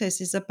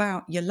practice is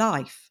about your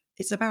life.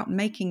 It's about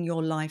making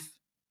your life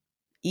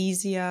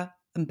easier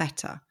and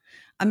better,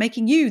 and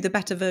making you the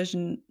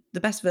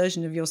best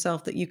version of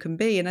yourself that you can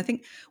be. And I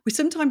think we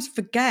sometimes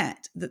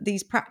forget that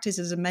these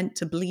practices are meant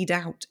to bleed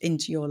out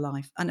into your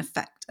life and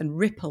affect and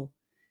ripple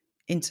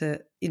into,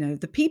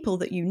 the people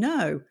that you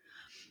know.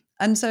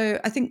 And so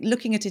I think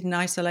looking at it in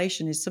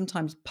isolation is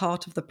sometimes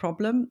part of the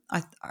problem.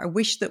 I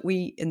wish that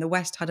we in the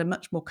West had a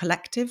much more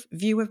collective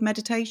view of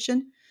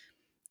meditation.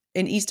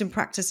 In Eastern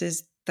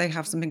practices, they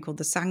have something called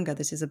the Sangha.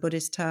 This is a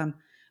Buddhist term,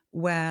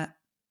 where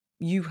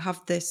you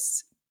have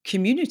this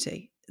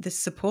community, this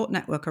support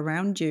network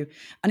around you.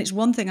 And it's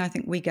one thing I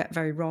think we get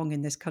very wrong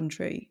in this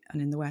country,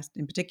 and in the West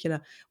in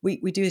particular. We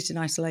do it in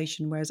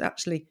isolation, whereas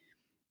actually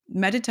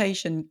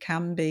meditation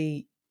can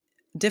be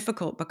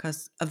difficult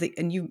because of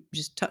and you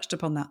just touched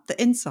upon that,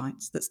 the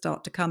insights that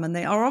start to come. And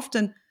they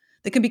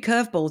can be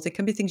curveballs, they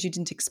can be things you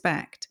didn't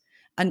expect.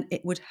 And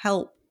it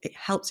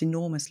helps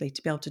enormously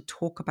to be able to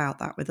talk about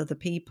that with other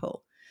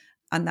people.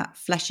 And that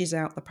fleshes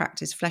out the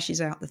practice,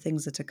 fleshes out the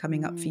things that are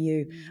coming up for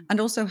you,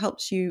 and also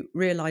helps you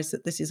realize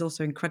that this is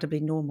also incredibly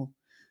normal,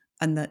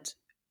 and that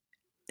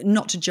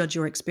not to judge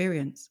your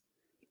experience.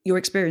 Your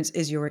experience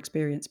is your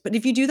experience. But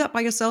if you do that by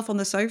yourself on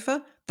the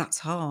sofa, that's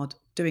hard,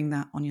 doing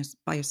that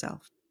by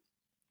yourself.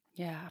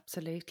 Yeah,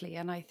 absolutely.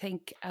 And I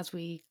think as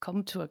we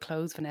come to a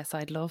close, Vanessa,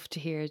 I'd love to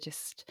hear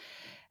just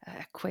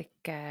a quick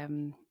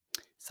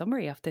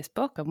summary of this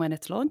book and when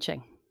it's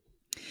launching.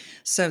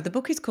 So the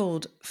book is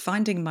called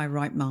Finding My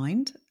Right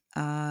Mind,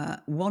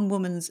 one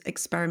woman's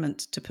experiment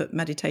to put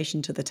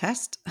meditation to the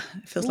test.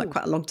 It feels like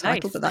quite a long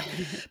title,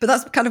 nice. but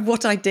that's kind of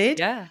what I did.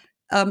 Yeah.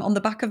 On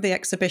the back of the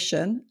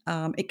exhibition,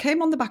 it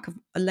came on the back of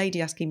a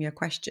lady asking me a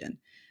question.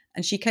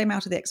 And she came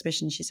out of the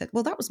exhibition and she said,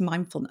 well, that was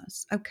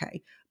mindfulness.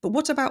 Okay. But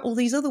what about all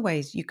these other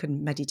ways you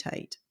can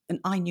meditate? And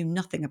I knew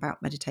nothing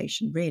about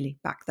meditation really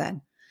back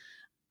then.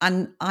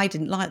 And I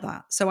didn't like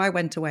that. So I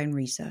went away and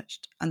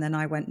researched. And then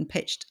I went and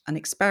pitched an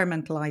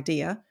experimental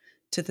idea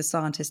to the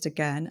scientist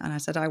again. And I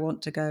said, I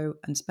want to go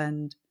and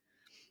spend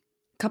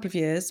a couple of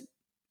years. It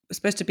was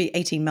supposed to be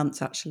 18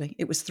 months, actually.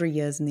 It was 3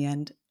 years in the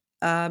end,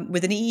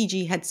 with an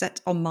EEG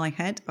headset on my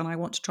head. And I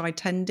want to try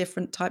 10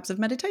 different types of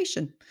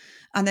meditation.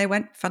 And they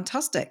went,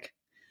 fantastic.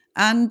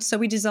 And so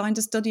we designed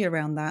a study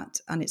around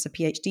that. And it's a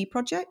PhD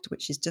project,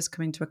 which is just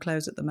coming to a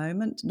close at the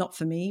moment. Not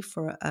for me,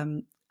 for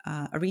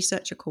a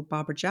researcher called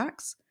Barbara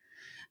Jacks.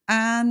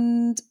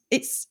 And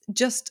it's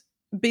just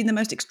been the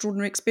most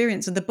extraordinary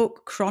experience. And the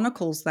book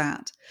chronicles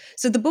that.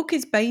 So the book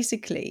is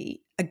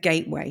basically a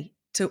gateway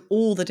to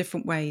all the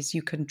different ways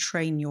you can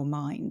train your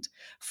mind,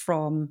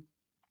 from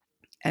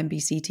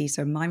MBCT,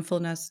 so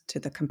mindfulness, to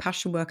the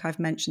compassion work I've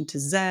mentioned, to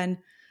Zen,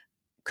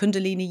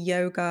 Kundalini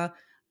yoga,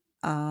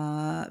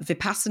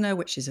 Vipassana,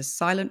 which is a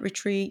silent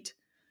retreat,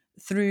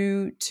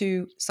 through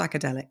to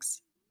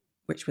psychedelics,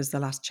 which was the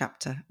last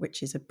chapter,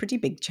 which is a pretty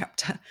big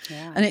chapter.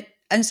 Yeah.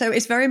 And so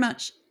it's very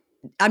much,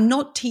 I'm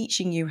not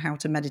teaching you how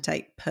to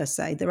meditate per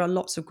se. There are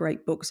lots of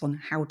great books on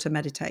how to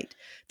meditate.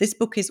 This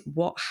book is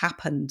what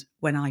happened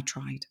when I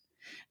tried.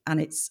 And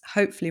it's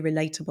hopefully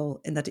relatable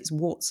in that it's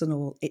warts and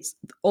all. It's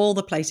all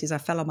the places I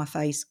fell on my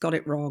face, got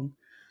it wrong,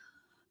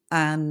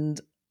 and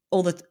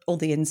all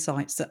the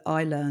insights that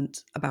I learned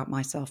about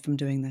myself from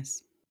doing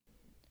this.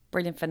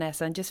 Brilliant,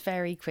 Vanessa. And just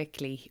very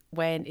quickly,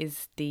 when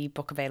is the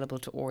book available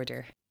to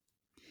order?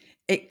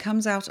 It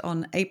comes out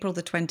on April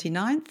the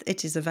 29th.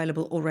 It is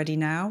available already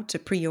now to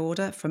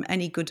pre-order from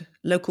any good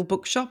local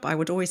bookshop. I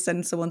would always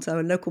send someone to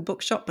a local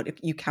bookshop,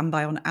 but you can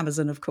buy on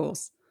Amazon, of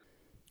course.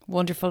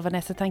 Wonderful,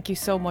 Vanessa. Thank you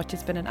so much.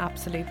 It's been an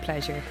absolute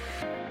pleasure.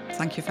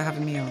 Thank you for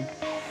having me on.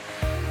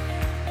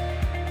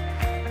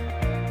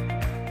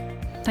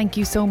 Thank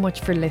you so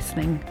much for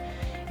listening.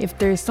 If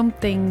there's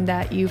something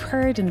that you've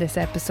heard in this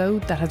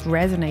episode that has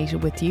resonated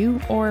with you,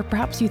 or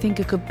perhaps you think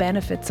it could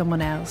benefit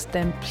someone else,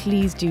 then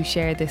please do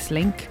share this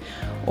link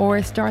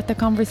or start the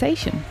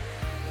conversation.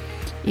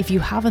 If you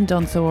haven't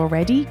done so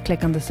already,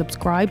 click on the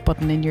subscribe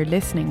button in your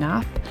listening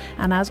app.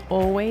 And as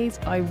always,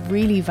 I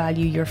really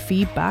value your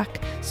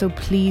feedback, so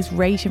please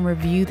rate and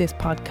review this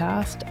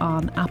podcast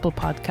on Apple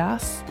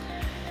Podcasts.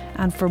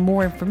 And for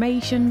more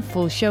information,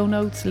 full show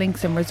notes,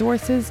 links and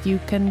resources, you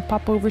can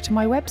pop over to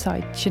my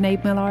website,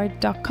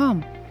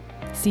 sineadmillard.com.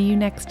 See you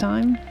next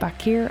time,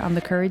 back here on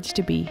The Courage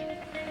to Be.